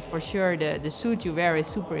counts, and for sure the suit you wear is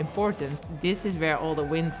super important. This is where all the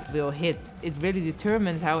wind will hit. It really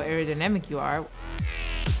determines how aerodynamic you are.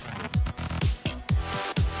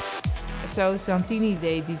 So Santini,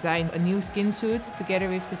 they designed a new skin suit together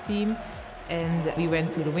with the team, and we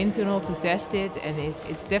went to the wind tunnel to test it, and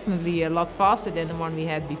it's definitely a lot faster than the one we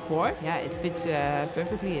had before. Yeah, it fits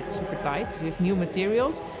perfectly, it's super tight. With new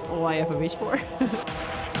materials, all I ever wish for.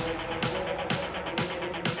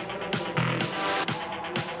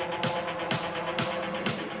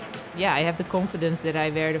 Yeah, I have the confidence that I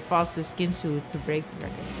wear the fastest skin suit to break the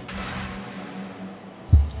record.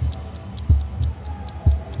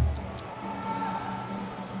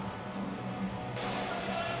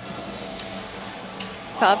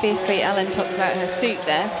 So obviously Ellen talks about her suit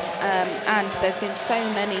there, and there's been so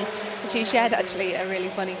many. She shared actually a really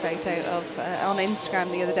funny photo of on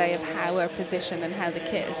Instagram the other day of how her position and how the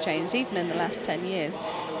kit has changed even in the last 10 years.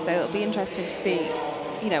 So it'll be interesting to see.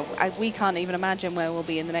 You know, we can't even imagine where we'll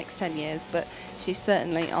be in the next 10 years, but she's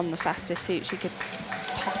certainly on the fastest suit she could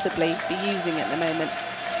possibly be using at the moment.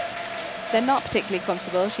 They're not particularly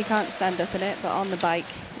comfortable. She can't stand up in it, but on the bike,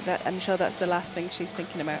 I'm sure that's the last thing she's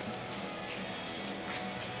thinking about.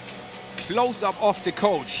 Close up of the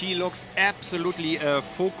coach. She looks absolutely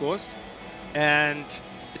focused, and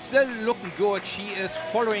it's still looking good. She is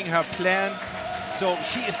following her plan. So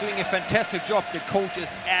she is doing a fantastic job. The coach is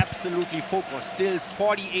absolutely focused. Still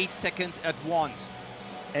 48 seconds at once.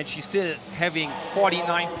 And she's still having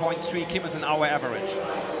 49.3 kilometers an hour average.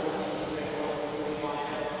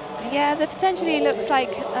 Yeah, that potentially looks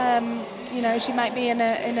like, you know, she might be in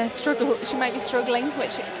a struggle. She might be struggling,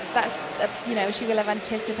 which that's, you know, she will have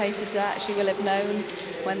anticipated that. She will have known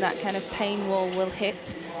when that kind of pain wall will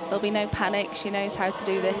hit. There'll be no panic. She knows how to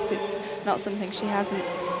do this. It's not something she hasn't.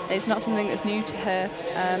 It's not something that's new to her.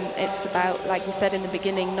 It's about, like we said in the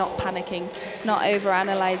beginning, not panicking, not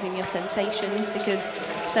over-analysing your sensations, because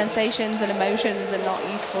sensations and emotions are not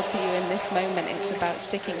useful to you in this moment. It's about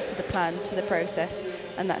sticking to the plan, to the process,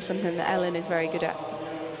 and that's something that Ellen is very good at.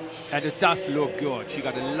 And it does look good. She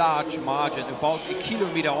got a large margin, about a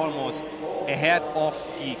kilometer almost ahead of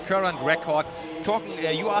the current record.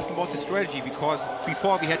 You asked about the strategy, because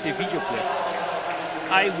before we had the video clip.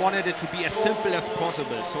 I wanted it to be as simple as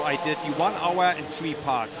possible, so I did the 1 hour in 3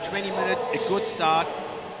 parts. 20 minutes, a good start,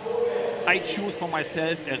 I choose for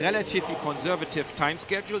myself a relatively conservative time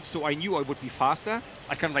schedule, so I knew I would be faster.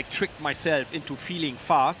 I kind of like tricked myself into feeling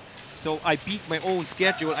fast, so I beat my own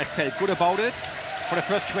schedule. I felt good about it. For the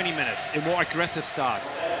first 20 minutes, a more aggressive start.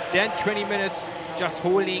 Then 20 minutes just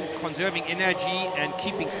holding, conserving energy and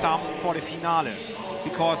keeping some for the finale.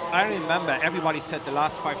 Because I remember everybody said the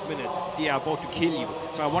last 5 minutes, they are about to kill you.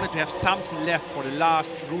 So I wanted to have something left for the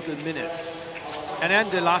last brutal minutes. And then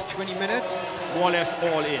the last 20 minutes, more or less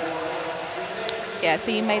all in. Yeah,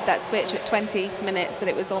 so you made that switch at 20 minutes that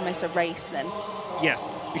it was almost a race then? Yes,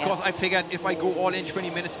 because I figured if I go all in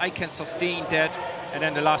 20 minutes, I can sustain that. And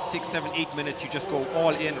then the last 6, 7, 8 minutes, you just go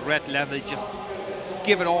all in, red level, just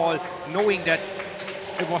give it all, knowing that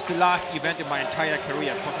it was the last event in my entire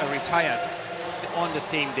career, because I retired on the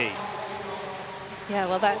same day. Yeah,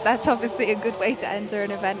 well, that's obviously a good way to enter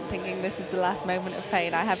an event, thinking this is the last moment of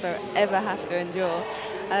pain I ever have to endure.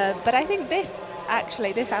 But I think this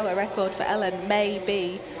hour record for Ellen may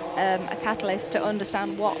be a catalyst to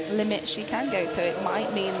understand what limits she can go to. It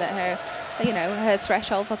might mean that her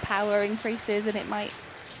threshold for power increases, and it might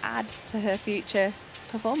add to her future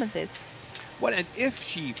performances. Well, and if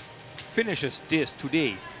she finishes this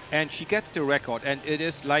today and she gets the record, and it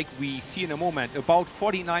is like we see in a moment, about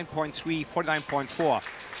 49.3, 49.4,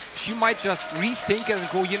 she might just rethink it and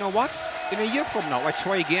go, you know what? In a year from now, I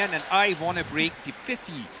try again and I want to break the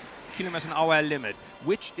 50 kilometers an hour limit,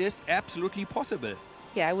 which is absolutely possible.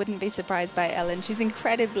 Yeah, I wouldn't be surprised by Ellen. She's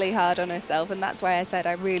incredibly hard on herself, and that's why I said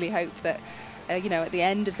I really hope that, at the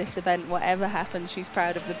end of this event, whatever happens, she's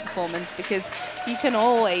proud of the performance, because you can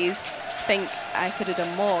always think I could have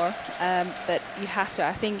done more, but you have to,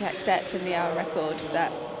 I think, accept in the hour record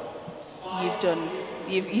that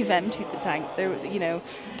you've emptied the tank.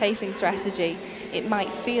 Pacing strategy, it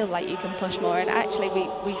might feel like you can push more, and actually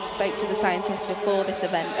we spoke to the scientist before this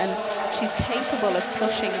event, and she's capable of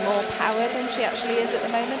pushing more power than she actually is at the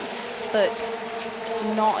moment, but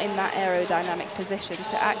not in that aerodynamic position.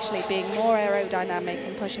 So actually being more aerodynamic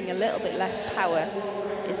and pushing a little bit less power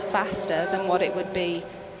is faster than what it would be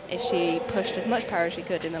if she pushed as much power as she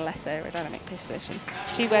could in a less aerodynamic position.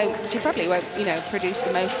 She probably won't, produce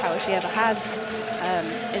the most power she ever has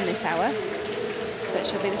in this hour, but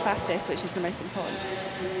she'll be the fastest, which is the most important.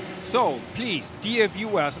 So please, dear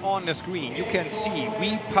viewers on the screen, you can see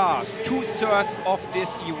we passed 2/3 of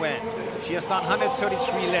this event. She has done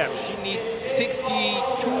 133 laps. She needs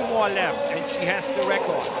 62 more laps, and she has the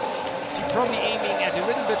record. She's probably aiming at a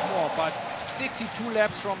little bit more, but 62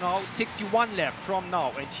 laps from now, 61 laps from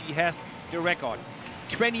now, and she has the record.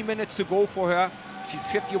 20 minutes to go for her. She's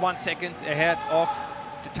 51 seconds ahead of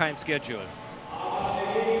the time schedule.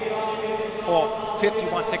 Or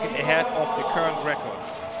 51 seconds ahead of the current record.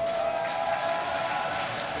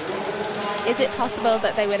 Is it possible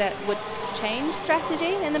that they would change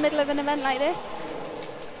strategy in the middle of an event like this?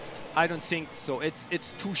 I don't think so.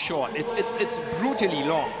 It's too short. It's brutally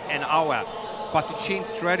long, an hour. But to change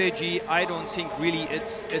strategy, I don't think really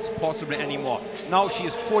it's possible anymore. Now she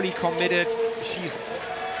is fully committed. She's,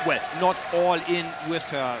 well, not all in with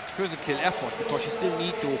her physical effort, because she still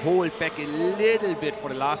needs to hold back a little bit for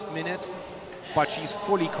the last minutes. But she's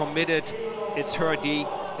fully committed. It's her day.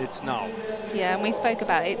 It's now. Yeah, and we spoke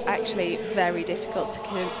about it's actually very difficult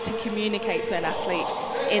to communicate to an athlete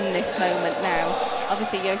in this moment now.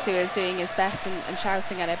 Obviously, Yosua is doing his best and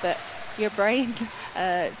shouting at her, but your brain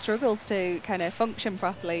struggles to kind of function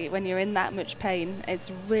properly when you're in that much pain. It's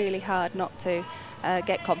really hard not to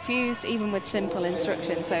get confused, even with simple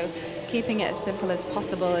instructions. So keeping it as simple as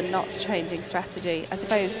possible and not changing strategy, I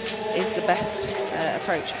suppose, is the best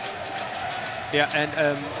approach. Yeah,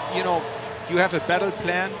 and you have a battle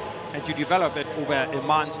plan and you develop it over a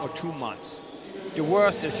month or 2 months. The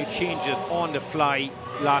worst is you change it on the fly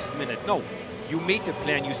last minute. No, you made the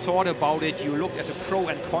plan, you thought about it, you looked at the pro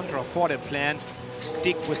and contra for the plan,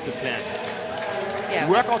 stick with the plan. Yeah.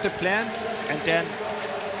 Work out the plan, and then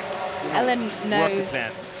Ellen knows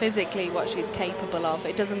physically what she's capable of.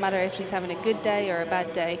 It doesn't matter if she's having a good day or a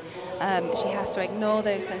bad day. She has to ignore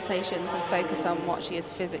those sensations and focus on what she is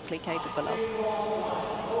physically capable of.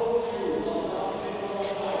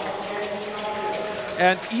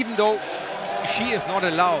 And even though she is not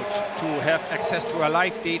allowed to have access to her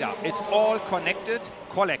live data, it's all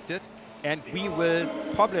collected, and we will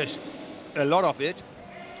publish a lot of it.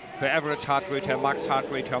 Her average heart rate, her max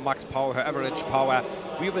power, her average power.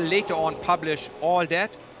 We will later on publish all that,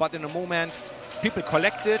 but in a moment, people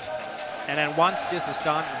collect it, and then once this is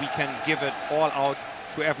done, we can give it all out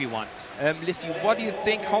to everyone. Lissy, what do you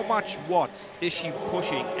think? How much watts is she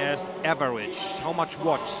pushing as average? How much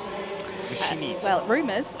watts? which she needs? Well,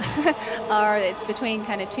 rumours are it's between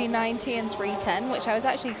kind of 290 and 310, which I was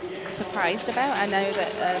actually surprised about. I know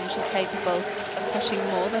that she's capable of pushing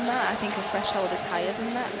more than that. I think her threshold is higher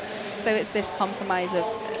than that. So it's this compromise of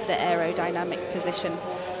the aerodynamic position,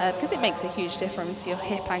 because it makes a huge difference, your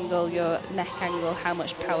hip angle, your neck angle, how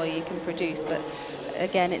much power you can produce. But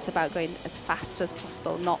again, it's about going as fast as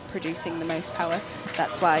possible, not producing the most power.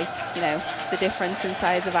 That's why, you know, the difference in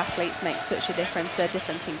size of athletes makes such a difference. Their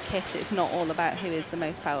difference in kit, it's not all about who is the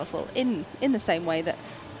most powerful, in the same way that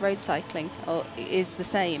road cycling is the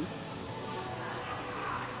same.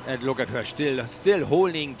 And look at her, still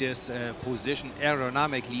holding this position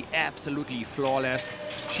aerodynamically, absolutely flawless.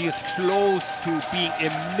 She is close to being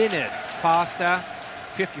a minute faster,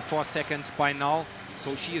 54 seconds by now.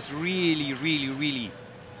 So she is really, really, really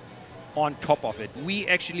on top of it. We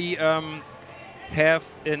actually have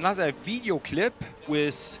another video clip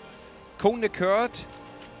with Cone Kurt.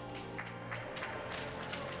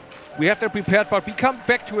 We have that prepared, but we come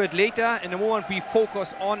back to it later. In a moment, we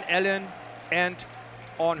focus on Ellen and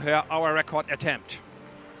on her hour record attempt.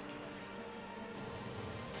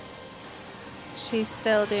 She's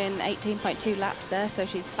still doing 18.2 laps there, so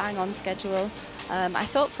she's bang on schedule. I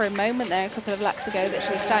thought for a moment there, a couple of laps ago, that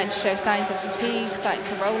she was starting to show signs of fatigue, starting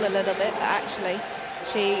to roll a little bit, but actually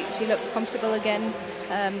she looks comfortable again.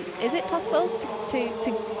 Is it possible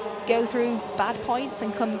to go through bad points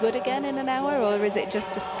and come good again in an hour, or is it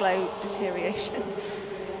just a slow deterioration?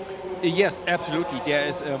 Yes, absolutely. There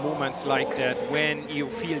is moments like that when you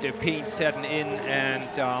feel the pain setting in,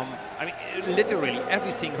 and I mean, literally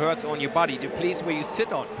everything hurts on your body. The place where you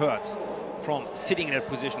sit on hurts from sitting in that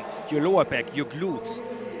position. Your lower back, your glutes,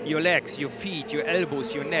 your legs, your feet, your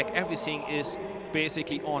elbows, your neck, everything is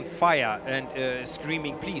basically on fire and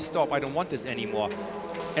screaming, please stop, I don't want this anymore.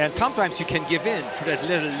 And sometimes you can give in to that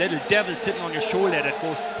little devil sitting on your shoulder that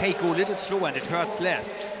goes, hey, go a little slower, and it hurts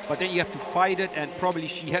less. But then you have to fight it, and probably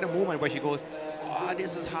she had a moment where she goes, oh,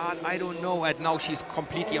 this is hard, I don't know, and now she's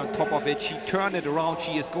completely on top of it. She turned it around,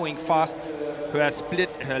 she is going fast.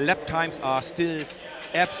 Her lap times are still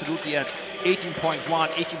absolutely at 18.1,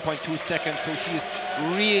 18.2 seconds, so she is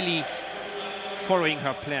really following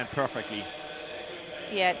her plan perfectly.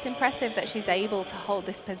 Yeah, it's impressive that she's able to hold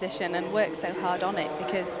this position and work so hard on it,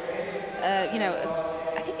 because, you know,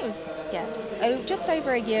 I think it was, just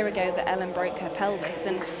over a year ago that Ellen broke her pelvis,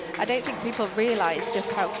 and I don't think people realise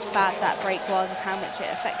just how bad that break was and how much it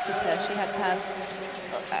affected her. She had to have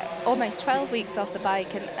almost 12 weeks off the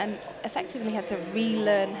bike and effectively had to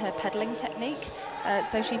relearn her pedalling technique.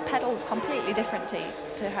 So she pedals completely differently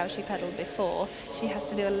to how she pedaled before. She has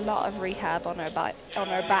to do a lot of rehab on her back.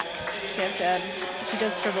 She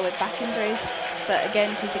does struggle with back injuries, but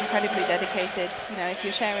again, she's incredibly dedicated. You know, if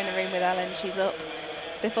you're sharing a room with Ellen, she's up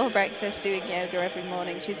before breakfast doing yoga every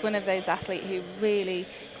morning. She's one of those athletes who really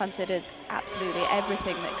considers absolutely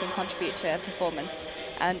everything that can contribute to her performance,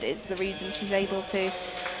 and it's the reason she's able to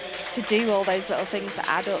do all those little things that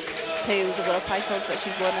add up to the world titles that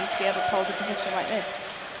she's won, and to be able to hold a position like this.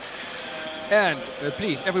 And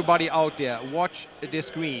please, everybody out there, watch the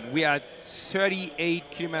screen. We are at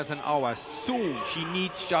 38 kilometers an hour. Soon she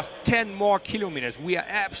needs just 10 more kilometers. We are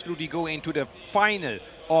absolutely going to the final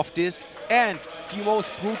of this, and the most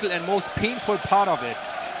brutal and most painful part of it.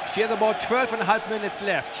 She has about 12.5 minutes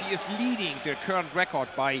left. She is leading the current record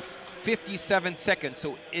by 57 seconds,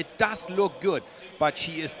 so it does look good, but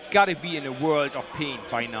she has got to be in a world of pain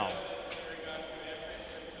by now.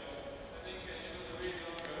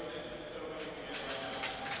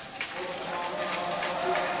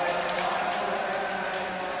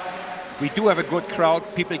 We do have a good crowd.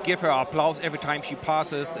 People give her applause every time she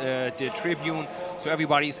passes the tribune. So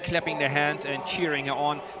everybody is clapping their hands and cheering her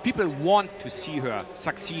on. People want to see her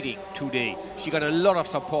succeeding today. She got a lot of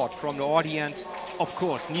support from the audience. Of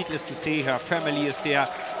course, needless to say, her family is there.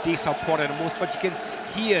 They support her the most, but you can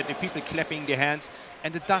hear the people clapping their hands,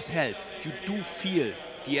 and it does help. You do feel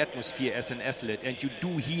the atmosphere as an athlete, and you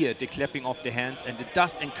do hear the clapping of the hands, and it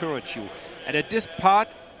does encourage you. And at this part,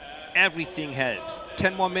 everything helps.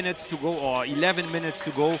 10 more minutes to go, or 11 minutes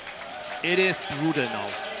to go. It is brutal now.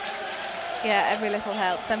 Yeah, every little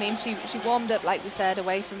helps. I mean, she warmed up, like we said,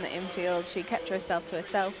 away from the infield. She kept herself to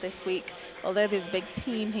herself this week. Although there's a big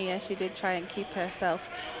team here, she did try and keep herself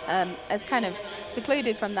as kind of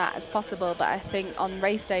secluded from that as possible. But I think on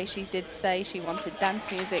race day, she did say she wanted dance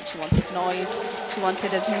music, she wanted noise, she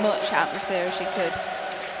wanted as much atmosphere as she could.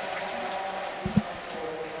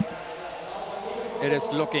 It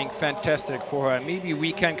is looking fantastic for her. Maybe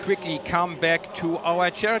we can quickly come back to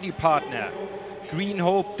our charity partner,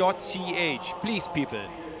 greenhope.ch. Please, people,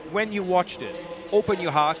 when you watch this, open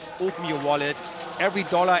your hearts, open your wallet, Every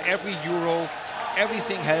dollar, every euro,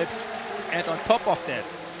 everything helps. And on top of that,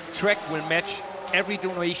 track will match every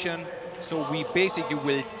donation. So we basically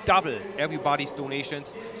will double everybody's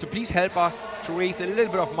donations. So please help us to raise a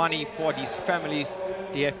little bit of money for these families.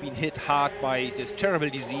 They have been hit hard by this terrible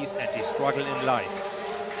disease and they struggle in life.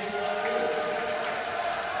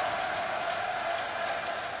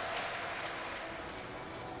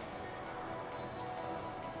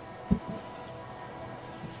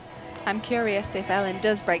 I'm curious if Ellen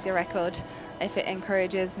does break the record, if it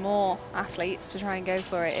encourages more athletes to try and go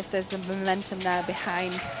for it, if there's a momentum now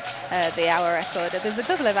behind the hour record. There's a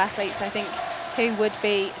couple of athletes, I think, who would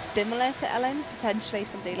be similar to Ellen, potentially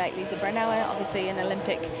somebody like Lisa Brennauer, obviously an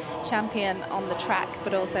Olympic champion on the track,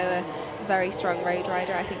 but also a very strong road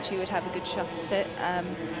rider. I think she would have a good shot at it.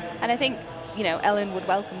 And I think, you know, Ellen would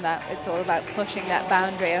welcome that. It's all about pushing that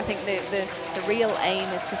boundary. I think the real aim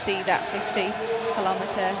is to see that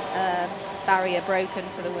 50-kilometer barrier broken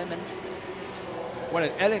for the women. Well,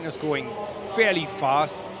 Ellen is going fairly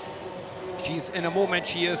fast. She's in a moment,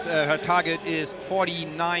 she is, her target is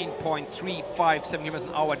 49.35 centimeters an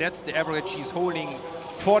hour. That's the average she's holding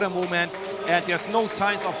for the moment. And there's no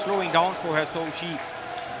signs of slowing down for her, so she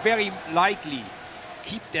very likely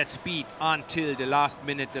keep that speed until the last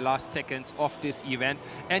minute, the last seconds of this event.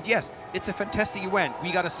 And yes, it's a fantastic event.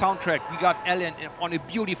 We got a soundtrack, we got Ellen on a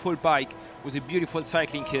beautiful bike with a beautiful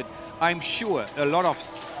cycling kit. I'm sure a lot of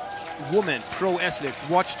women pro athletes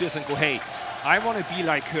watch this and go, hey, I want to be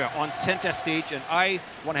like her on center stage, and I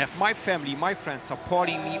want to have my family, my friends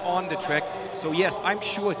supporting me on the track. So yes, I'm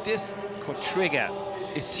sure this could trigger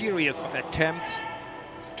a series of attempts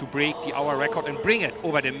to break the hour record and bring it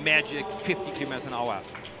over the magic 50 kilometers an hour.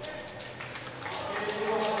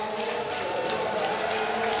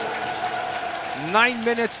 Nine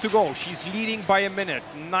minutes to go. She's leading by a minute.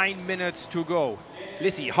 9 minutes to go.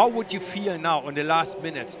 Lizzie, how would you feel now in the last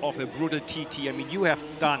minutes of a brutal TT? I mean, you have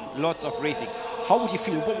done lots of racing. How would you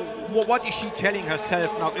feel? What is she telling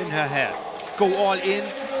herself now in her head? Go all in,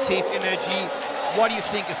 save energy. What do you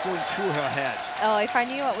think is going through her head? Oh, if I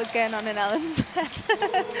knew what was going on in Ellen's head.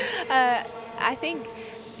 I think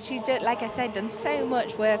she's, like I said, done so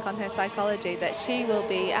much work on her psychology that she will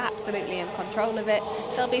be absolutely in control of it.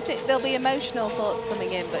 There'll be emotional thoughts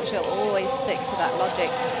coming in, but she'll always stick to that logic.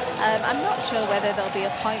 I'm not sure whether there'll be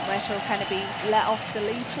a point where she'll kind of be let off the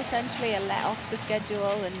leash, essentially, and let off the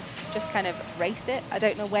schedule and just kind of race it. I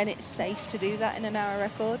don't know when it's safe to do that in an hour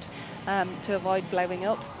record to avoid blowing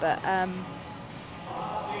up, but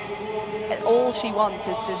all she wants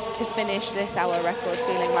is to finish this hour record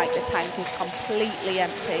feeling like the tank is completely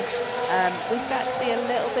empty. We start to see a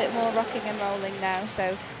little bit more rocking and rolling now,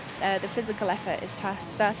 so the physical effort is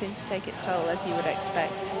starting to take its toll, as you would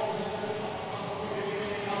expect.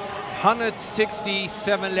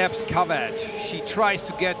 167 laps covered. She tries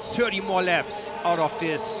to get 30 more laps out of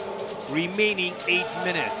this remaining 8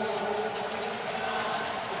 minutes.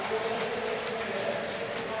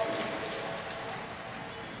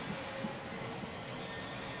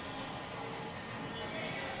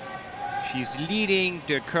 She's leading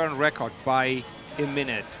the current record by a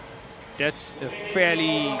minute. That's a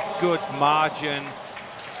fairly good margin.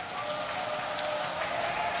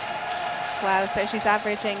 Wow, so she's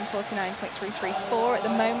averaging 49.334 at the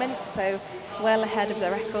moment, so well ahead of the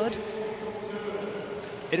record.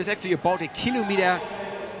 It is actually about a kilometer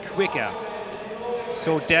quicker.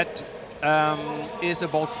 So that is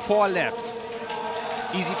about 4 laps.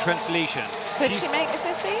 Easy translation. Could she make the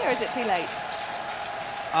 50, or is it too late?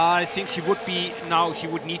 I think she would be, now she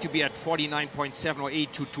would need to be at 49.7 or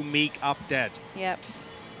 8 to make up that. Yep.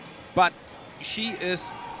 But she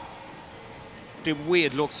is, the way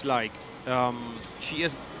it looks like, she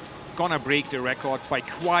is gonna break the record by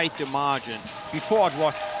quite the margin. Before it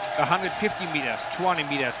was 150 meters, 200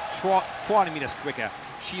 meters, 400 meters quicker.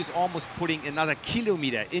 She is almost putting another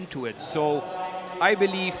kilometer into it. So I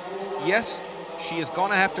believe, yes, she is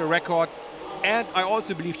gonna have the record. And I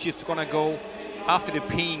also believe she's gonna go, after the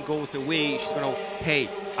pain goes away, she's gonna, hey,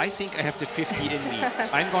 I think I have the 50 in me.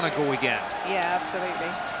 I'm gonna go again. Yeah,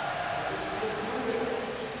 absolutely.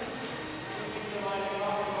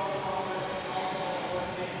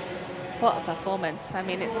 What a performance. I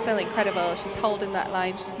mean, it's still incredible. She's holding that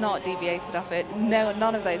line. She's not deviated off it. No,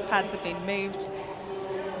 none of those pads have been moved.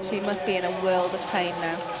 She must be in a world of pain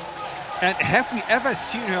now. And have we ever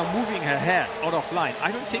seen her moving her head out of line?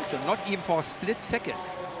 I don't think so, not even for a split second.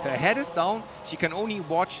 Her head is down. She can only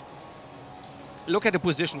watch, look at the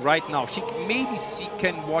position right now. She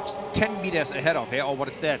can watch 10 meters ahead of her, or what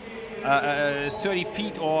is that? 30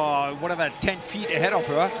 feet or whatever, 10 feet ahead of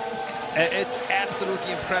her. It's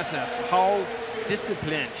absolutely impressive how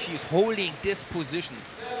disciplined. She's holding this position.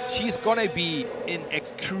 She's gonna be in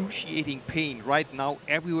excruciating pain right now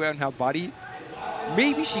everywhere in her body.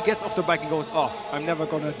 Maybe she gets off the bike and goes, oh, I'm never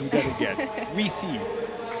gonna do that again. We see.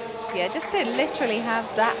 Yeah, just to literally have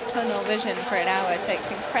that tunnel vision for an hour takes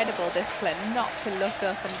incredible discipline. Not to look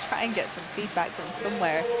up and try and get some feedback from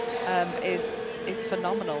somewhere is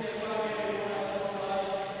phenomenal.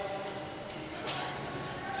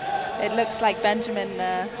 It looks like Benjamin,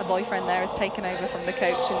 her boyfriend there, has taken over from the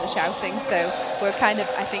coach in the shouting. So we're kind of,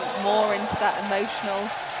 I think, more into that emotional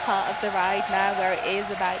part of the ride now, where it is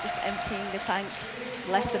about just emptying the tank,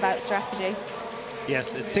 less about strategy.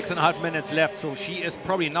 Yes, it's 6.5 minutes left, so she is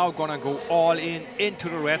probably now gonna go all in into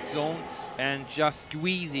the red zone and just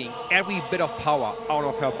squeezing every bit of power out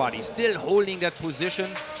of her body, still holding that position.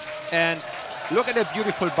 And look at that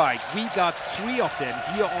beautiful bike. We got 3 of them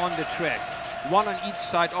here on the track. 1 on each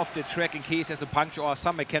side of the track in case there's a puncture or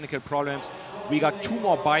some mechanical problems. We got 2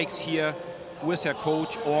 more bikes here with her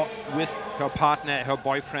coach or with her partner, her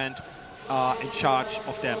boyfriend, in charge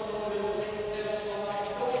of them.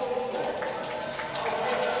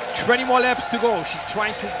 20 more laps to go. She's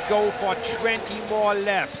trying to go for 20 more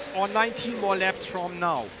laps or 19 more laps from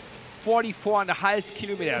now. 44.5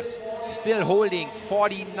 kilometers, still holding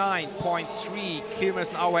 49.3 kilometers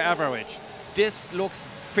an hour average. This looks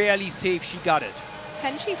fairly safe. She got it.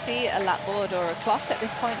 Can she see a lap board or a clock at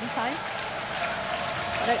this point in time?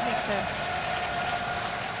 I don't think so.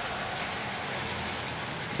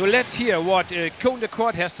 So let's hear what Koen de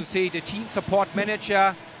Kort has to say, the team support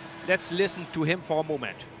manager. Let's listen to him for a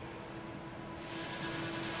moment.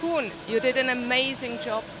 Koen, you did an amazing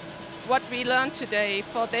job. What we learned today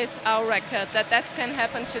for this hour record, that can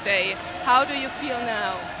happen today. How do you feel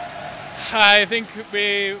now? I think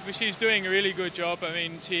she's doing a really good job. I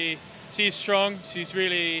mean, she's strong. She's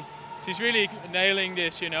really nailing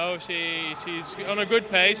this. You know, she's on a good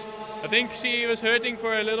pace. I think she was hurting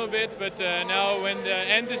for a little bit, but now when the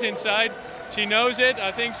end is inside, she knows it.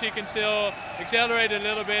 I think she can still accelerate a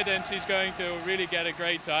little bit, and she's going to really get a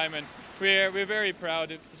great time. And we're very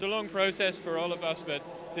proud. It's a long process for all of us, but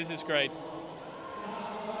this is great.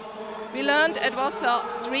 We learned it was a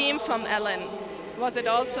dream from Ellen. Was it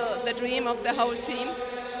also the dream of the whole team?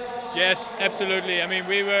 Yes, absolutely. I mean,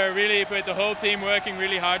 we were really, with the whole team, working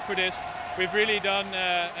really hard for this. We've really done,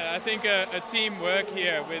 I think, a teamwork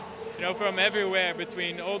here with, you know, from everywhere,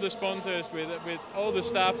 between all the sponsors, with all the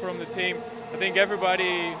staff from the team. I think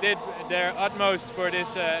everybody did their utmost for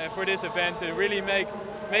this event to really make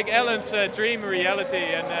Ellen's dream a reality,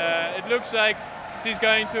 and it looks like she's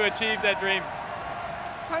going to achieve that dream.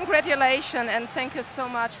 Congratulations, and thank you so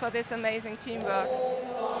much for this amazing teamwork.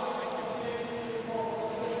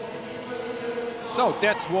 So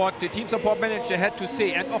that's what the team support manager had to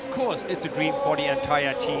say. And of course, it's a dream for the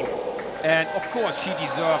entire team. And of course, she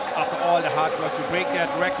deserves, after all the hard work, to break that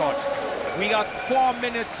record. We got 4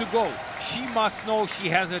 minutes to go. She must know she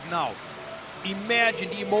has it now. Imagine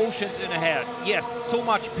the emotions in her head. Yes, so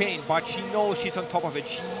much pain, but she knows she's on top of it.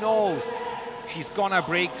 She knows she's gonna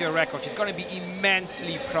break the record. She's gonna be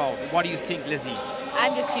immensely proud. What do you think, Lizzie?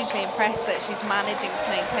 I'm just hugely impressed that she's managing to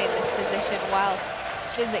maintain this position whilst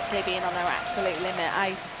physically being on her absolute limit.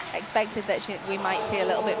 I expected that we might see a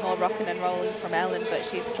little bit more rocking and rolling from Ellen, but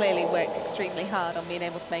she's clearly worked extremely hard on being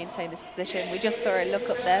able to maintain this position. We just saw her look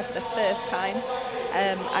up there for the first time.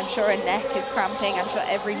 I'm sure her neck is cramping. I'm sure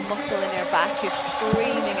every muscle in her back is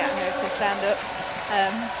screaming at her to stand up.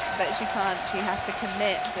 But she can't. She has to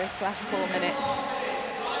commit this last 4 minutes.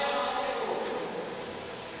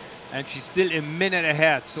 And she's still a minute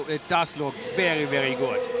ahead, so it does look very, very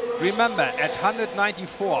good. Remember, at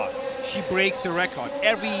 194, she breaks the record.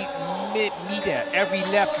 Every meter, every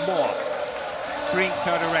lap more brings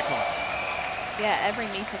her the record. Yeah, every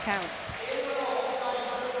meter counts.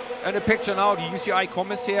 And the picture now, the UCI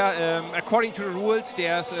commissaire, according to the rules,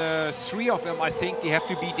 there's 3 of them, I think, they have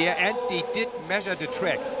to be there, and they did measure the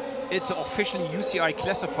track. It's an officially UCI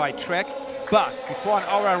classified track, but before an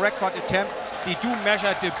hour record attempt, they do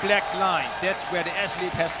measure the black line. That's where the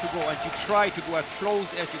athlete has to go, and you try to go as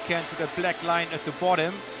close as you can to the black line at the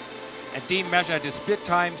bottom. And they measure the split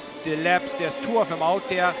times, the laps. There's 2 of them out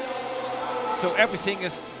there. So everything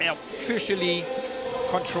is officially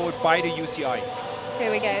controlled by the UCI.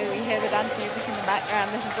 Here we go, we hear the dance music in the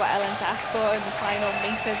background. This is what Ellen's asked for in the final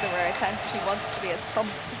meters of her attempt. She wants to be as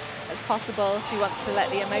pumped as possible. She wants to let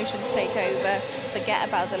the emotions take over, forget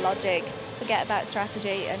about the logic, forget about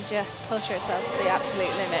strategy, and just push herself to the absolute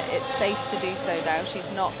limit. It's safe to do so now. She's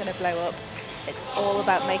not going to blow up. It's all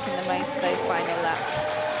about making the most of those final laps.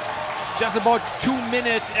 Just about 2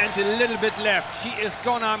 minutes and a little bit left. She is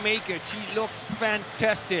gonna make it. She looks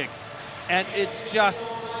fantastic. And it's just,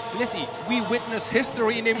 Lissy, we witness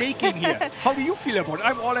history in the making here. How do you feel about it?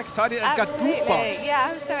 I'm all excited and got goosebumps. Yeah,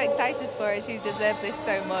 I'm so excited for her. She deserves this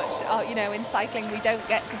so much. You know, in cycling, we don't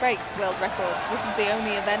get to break world records. This is the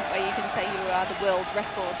only event where you can say you are the world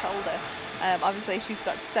record holder. Obviously, she's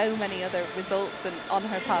got so many other results and on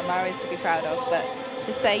her palmarès to be proud of, but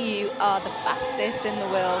to say you are the fastest in the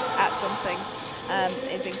world at something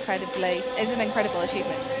is an incredible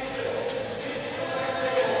achievement.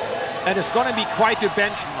 And it's going to be quite a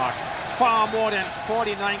benchmark. Far more than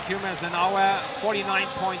 49 kilometers an hour,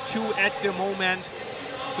 49.2 at the moment.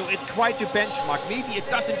 So it's quite a benchmark. Maybe it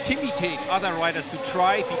does intimidate other riders to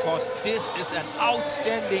try, because this is an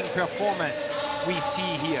outstanding performance we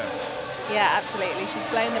see here. Yeah, absolutely. She's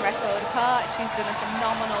blown the record apart. She's done a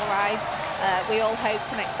phenomenal ride. We all hoped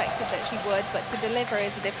and expected that she would, but to deliver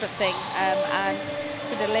is a different thing. And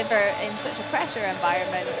to deliver in such a pressure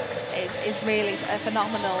environment is really a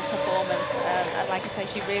phenomenal performance. And like I say,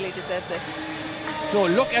 she really deserves this. So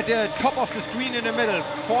look at the top of the screen in the middle.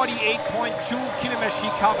 48.2 kilometers she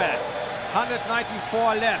covered.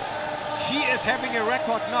 194 laps. She is having a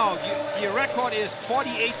record now. The record is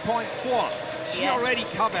 48.4. She already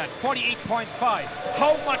covered 48.5.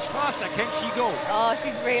 How much faster can she go? Oh,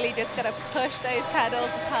 she's really just got to push those pedals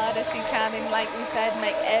as hard as she can, and like we said,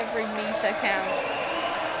 make every meter count.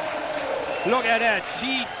 Look at that.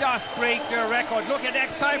 She does break the record. Look at the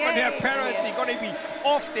excitement. Her parents are going to be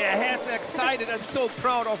off their heads, excited and so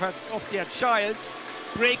proud of their child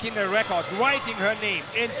breaking the record, writing her name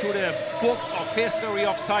into the books of history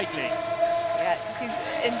of cycling. Yeah, she's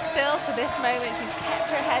still to this moment, she's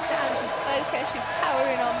kept her head down, she's focused, she's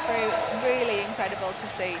powering on through. It's really incredible to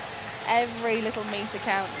see. Every little meter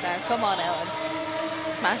counts now. Come on, Ellen.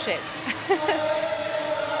 Smash it.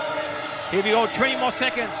 Here we go, 20 more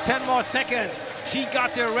seconds, 10 more seconds. She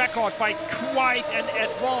got the record by quite an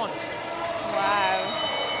advance. Wow.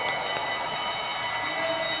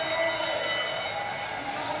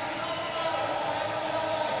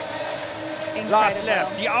 Last lap,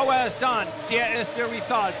 the hour is done. There is the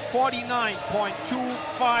result,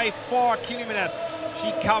 49.254 kilometers.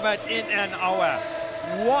 She covered in an hour.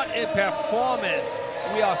 What a performance.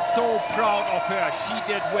 We are so proud of her. She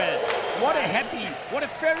did well. What a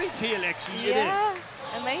fairy tale actually it is.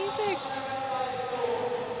 Amazing.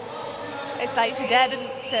 It's like she didn't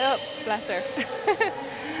sit up, bless her.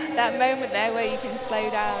 That moment there where you can slow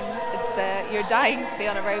down, it's you're dying to be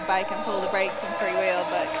on a road bike and pull the brakes and freewheel,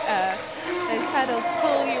 but those pedals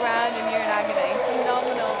pull you around and you're in agony.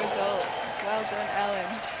 Phenomenal result. Well done,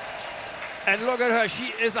 Ellen. And look at her,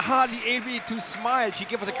 she is hardly able to smile. She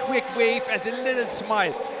gives us a quick wave and a little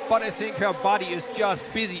smile, but I think her body is just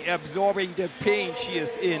busy absorbing the pain she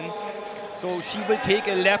is in. So she will take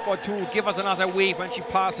a lap or two, give us another wave when she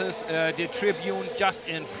passes the tribune just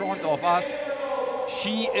in front of us.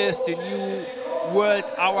 She is the new world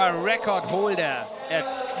hour record holder at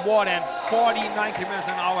more than 49 kilometers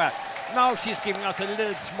an hour. Now she's giving us a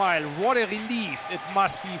little smile. What a relief it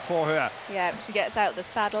must be for her. Yeah, she gets out the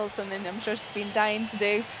saddle, something I'm sure she's been dying to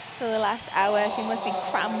do for the last hour. She must be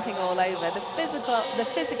cramping all over. The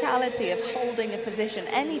physicality of holding a position,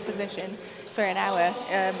 any position, for an hour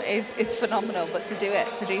is phenomenal, but to do it,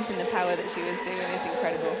 producing the power that she was doing, is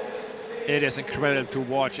incredible. It is incredible to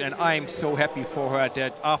watch, and I'm so happy for her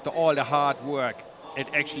that after all the hard work,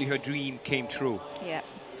 her dream came true. Yeah,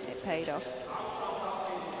 it paid off.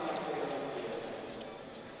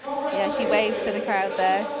 Yeah, she waves to the crowd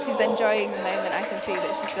there. She's enjoying the moment. I can see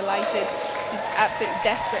that she's delighted. She's absolutely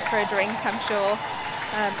desperate for a drink, I'm sure.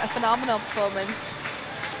 A phenomenal performance.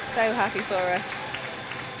 So happy for her.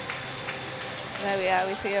 There we are,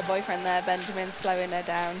 we see her boyfriend there, Benjamin, slowing her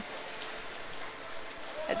down.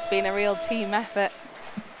 It's been a real team effort.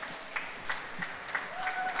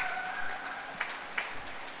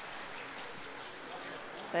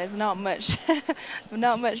 There's not much,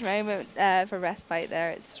 moment for respite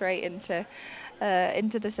there. It's straight into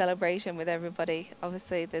the celebration with everybody.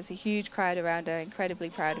 Obviously, there's a huge crowd around her. Incredibly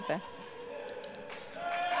proud of her.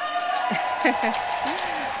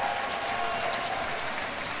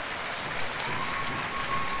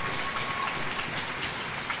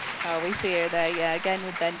 Oh, we see her there, yeah, again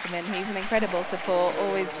with Benjamin. He's an incredible support,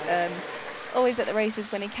 always at the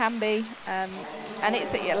races when he can be. And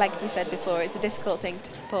it's, like we said before, it's a difficult thing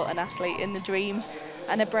to support an athlete in the dream,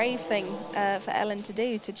 and a brave thing for Ellen to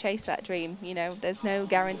do, to chase that dream. You know, there's no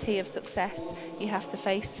guarantee of success. You have to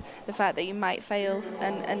face the fact that you might fail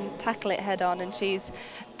and tackle it head on, and she's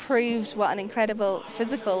proved what an incredible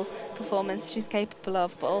physical performance she's capable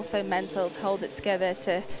of, but also mental, to hold it together,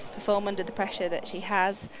 to perform under the pressure that she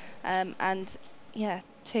has, and yeah,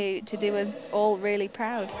 to do us all really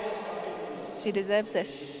proud. She deserves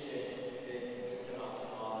this.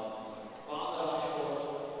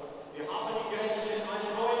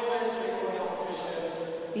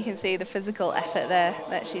 You can see the physical effort there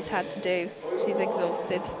that she's had to do. She's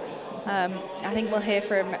exhausted. I think we'll hear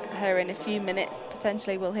from her in a few minutes.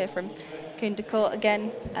 Potentially we'll hear from Koen de Kort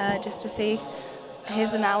again, just to see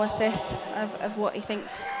his analysis of what he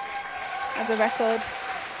thinks of the record.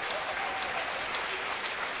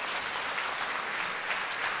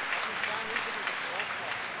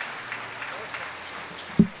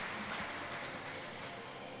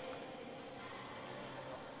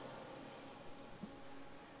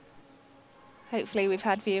 Hopefully we've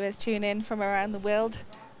had viewers tune in from around the world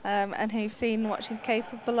and who've seen what she's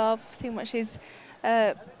capable of, seen what she's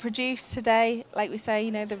produced today. Like we say,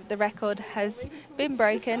 you know, the record has been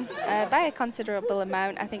broken by a considerable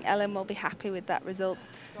amount. I think Ellen will be happy with that result.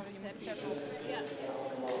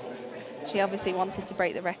 She obviously wanted to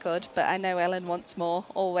break the record, but I know Ellen wants more,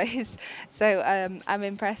 always. So I'm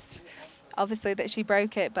impressed, obviously, that she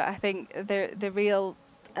broke it, but I think the real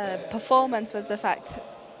performance was the fact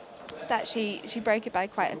that she broke it by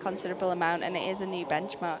quite a considerable amount, and it is a new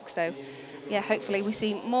benchmark. So yeah, hopefully we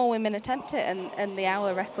see more women attempt it, and the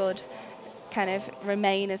hour record kind of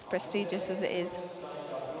remain as prestigious as it is.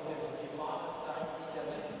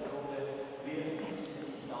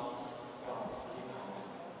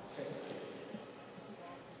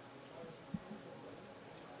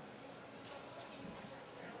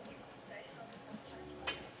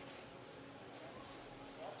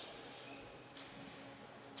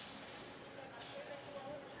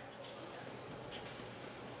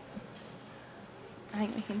 I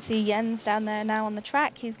think we can see Jens down there now on the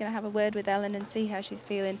track. He's going to have a word with Ellen and see how she's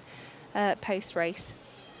feeling post-race.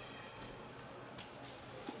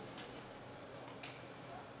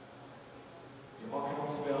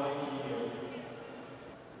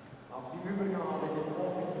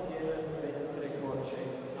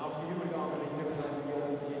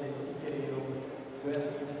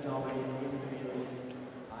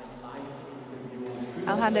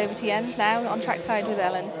 I'll hand over to Jens now on trackside with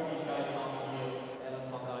Ellen.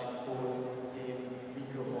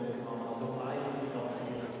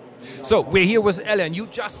 So we're here with Ellen. You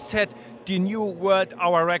just set the new world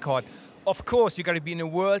hour record. Of course, you're going to be in a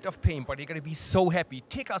world of pain, but you're going to be so happy.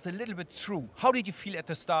 Take us a little bit through. How did you feel at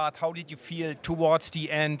the start? How did you feel towards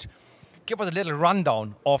the end? Give us a little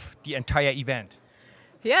rundown of the entire event.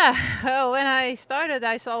 Yeah, well, when I started,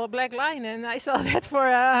 I saw a black line, and I saw that for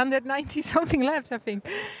 190 something laps, I think.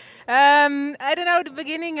 I don't know, at the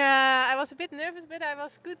beginning I was a bit nervous, but I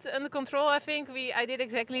was good under control. I think I did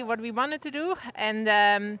exactly what we wanted to do,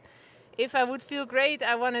 and if I would feel great,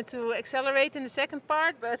 I wanted to accelerate in the second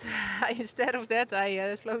part, but instead of that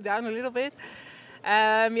I slowed down a little bit.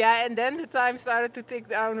 Yeah, and then the time started to tick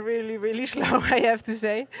down really, really slow, I have to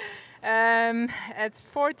say. At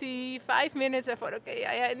 45 minutes I thought, okay,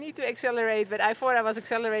 I need to accelerate, but I thought I was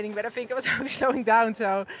accelerating, but I think I was only slowing down,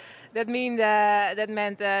 so that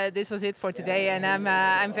meant this was it for today, and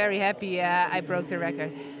I'm very happy I broke the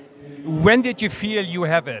record. When did you feel you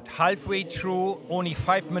have it? Halfway through, only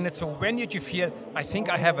 5 minutes, so when did you feel, I think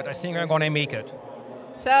I have it, I think I'm going to make it?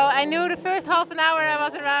 So I knew the first half an hour I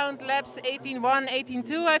was around laps 18.1,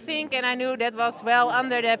 18.2 I think, and I knew that was well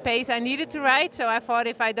under the pace I needed to ride, so I thought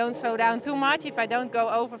if I don't slow down too much, if I don't go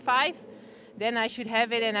over 5, then I should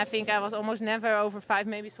have it, and I think I was almost never over 5,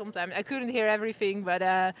 maybe sometimes. I couldn't hear everything, but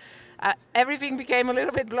everything became a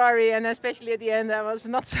little bit blurry, and especially at the end I was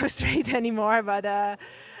not so straight anymore, but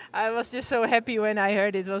I was just so happy when I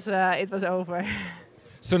heard it was over.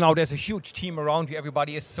 So now there's a huge team around you,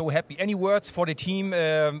 everybody is so happy. Any words for the team,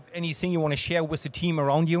 anything you want to share with the team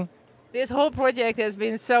around you? This whole project has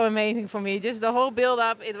been so amazing for me. Just the whole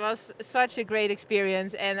build-up, it was such a great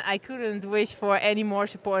experience, and I couldn't wish for any more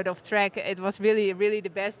support of track. It was really, really the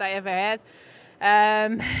best I ever had.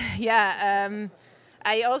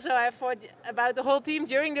 I thought about the whole team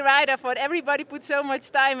during the ride. I thought everybody put so much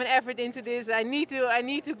time and effort into this. I need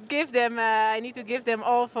to give them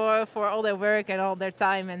all for all their work and all their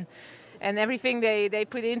time and everything they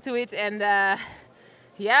put into it. And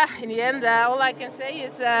yeah, in the end, all I can say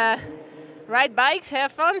is ride bikes,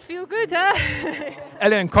 have fun, feel good, huh?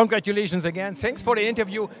 Ellen, congratulations again. Thanks for the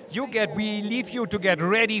interview. We leave you to get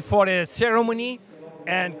ready for the ceremony,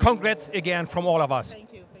 and congrats again from all of us.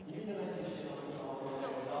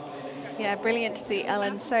 Yeah, brilliant to see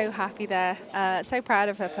Ellen so happy there, so proud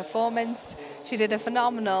of her performance. She did a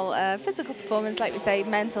phenomenal physical performance, like we say,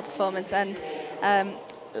 mental performance, and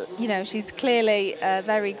you know, she's clearly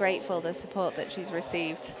very grateful the support that she's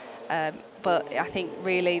received. But I think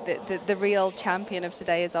really the real champion of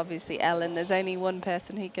today is obviously Ellen. There's only one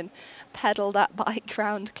person who can pedal that bike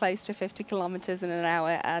round close to 50 kilometers in an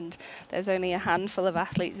hour, and there's only a handful of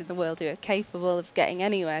athletes in the world who are capable of getting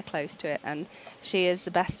anywhere close to it, and she is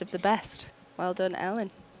the best of the best. Well done, Ellen.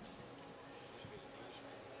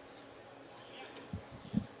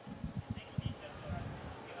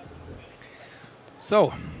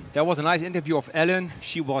 So, that was a nice interview of Ellen.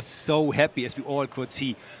 She was so happy, as we all could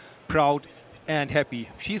see. Proud and happy.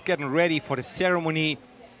 She's getting ready for the ceremony.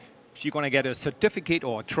 She's gonna get a certificate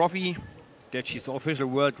or a trophy that she's the official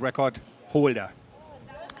world record holder.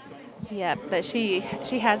 Yeah, but she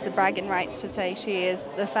has the bragging rights to say she is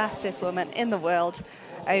the fastest woman in the world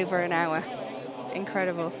over an hour.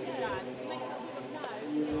 Incredible.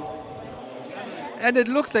 And it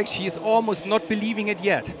looks like she is almost not believing it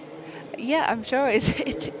yet. Yeah, I'm sure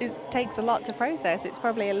it takes a lot to process. It's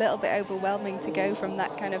probably a little bit overwhelming to go from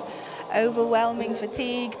that kind of overwhelming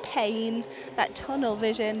fatigue, pain, that tunnel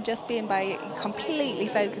vision, just being completely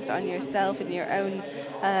focused on yourself and your own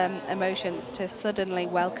emotions, to suddenly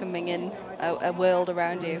welcoming in a world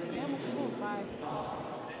around you.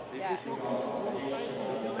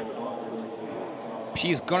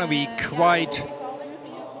 She's going to be quite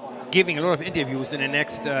giving a lot of interviews in the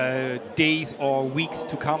next days or weeks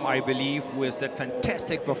to come, I believe, with that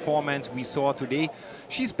fantastic performance we saw today.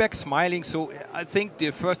 She's back smiling, so I think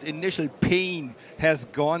the first initial pain has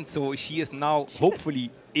gone, so she is now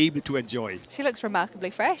hopefully able to enjoy. She looks remarkably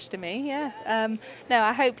fresh to me, yeah. No,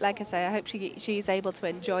 I hope, like I say, I hope she's able to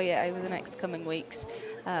enjoy it over the next coming weeks.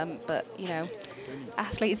 But, you know,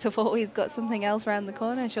 athletes have always got something else around the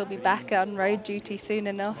corner. She'll be back on road duty soon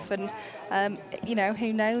enough, and, you know,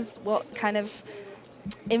 who knows what kind of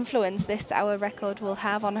influence this hour record will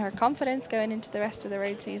have on her confidence going into the rest of the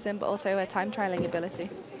road season, but also her time trialing ability.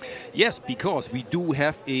 Yes, because we do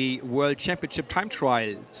have a World Championship time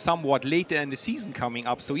trial somewhat later in the season coming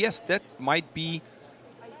up. So yes, that might be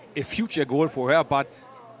a future goal for her, but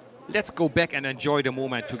let's go back and enjoy the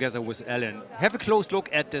moment together with Ellen. Have a close look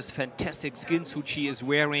at this fantastic skin suit she is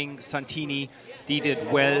wearing. Santini did it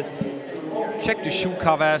well. Check the shoe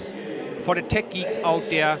covers. For the tech geeks out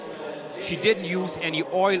there, she didn't use any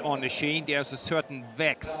oil on the chain. There's a certain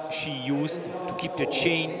wax she used to keep the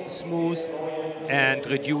chain smooth and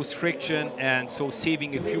reduce friction, and so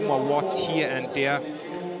saving a few more watts here and there.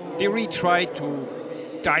 They really tried to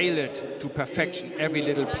dial it to perfection, every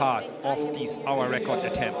little part of this hour record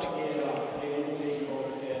attempt.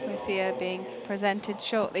 We see her being presented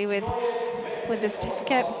shortly with the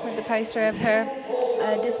certificate, with the poster of her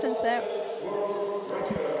distance there.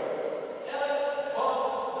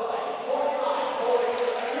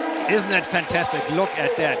 Isn't that fantastic? Look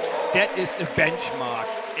at that. That is a benchmark.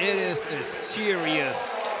 It is a serious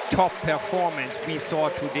top performance we saw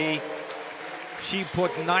today. She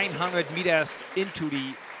put 900 meters into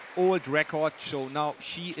the old record, so now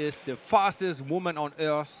she is the fastest woman on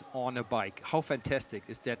earth on a bike. How fantastic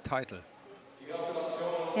is that title?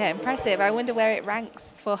 Yeah, impressive. I wonder where it ranks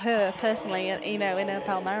for her personally, you know, in her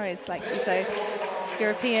palmarès. Like, so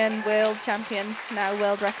European, world champion, now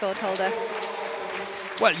world record holder.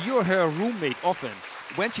 Well, you're her roommate often.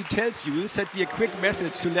 When she tells you, send me a quick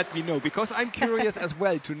message to let me know, because I'm curious as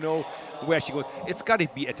well to know where she goes. It's got to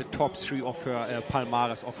be at the top 3 of her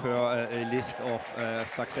palmarès, of her list of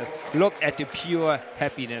success. Look at the pure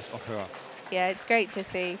happiness of her. Yeah, it's great to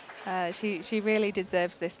see. She really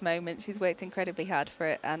deserves this moment. She's worked incredibly hard for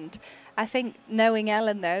it, and I think, knowing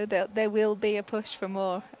Ellen though, there will be a push for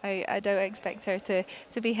more. I don't expect her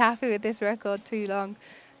to be happy with this record too long.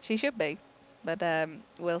 She should be, but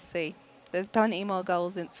we'll see. There's plenty more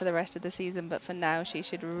goals for the rest of the season, but for now, she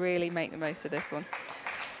should really make the most of this one.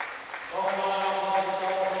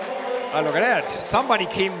 Oh, look at that. Somebody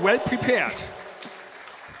came well prepared.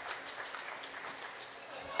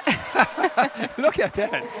 Look at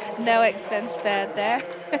that. No expense spared there.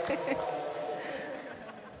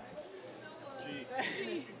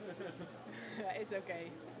 It's okay.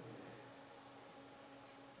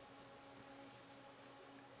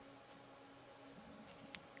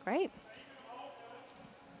 Great.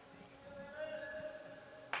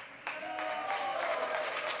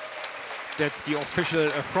 That's the official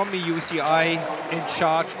from the UCI in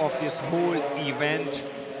charge of this whole event,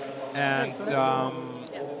 and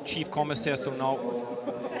chief commissaire, so now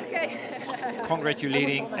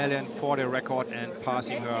congratulating Ellen for the record and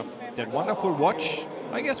passing her that wonderful watch.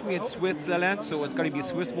 I guess we're in Switzerland, so it's going to be a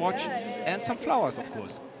Swiss watch, and some flowers, of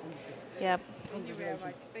course. Yep. Thank you very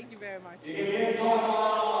much. Thank you very much.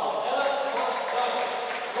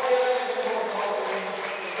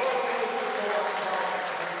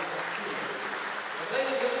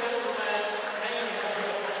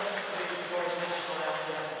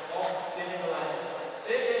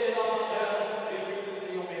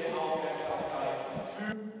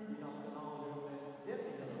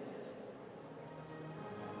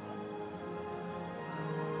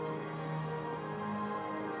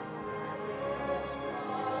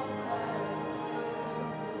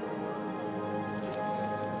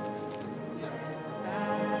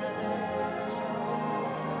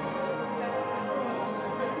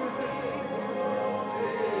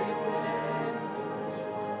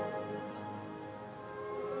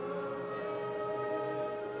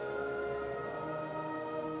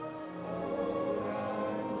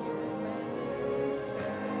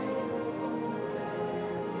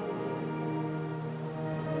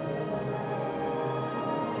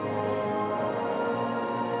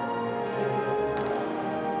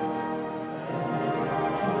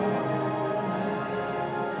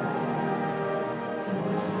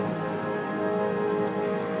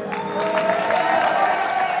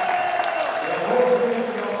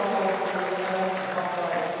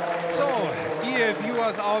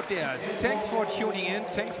 there, thanks for tuning in,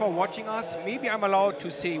 thanks for watching us. Maybe I'm allowed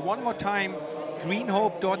to say one more time,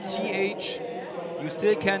 greenhope.ch. You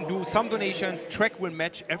still can do some donations. Track will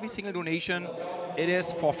match every single donation. It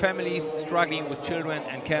is for families struggling with children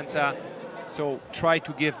and cancer. So try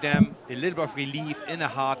to give them a little bit of relief in a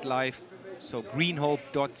hard life. So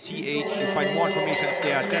greenhope.ch, you find more information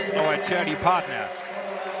there. That's our charity partner.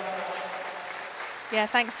 Yeah,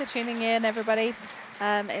 thanks for tuning in, everybody.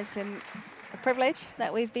 It's a privilege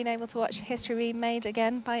that we've been able to watch history being made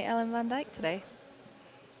again by Ellen van Dijk today.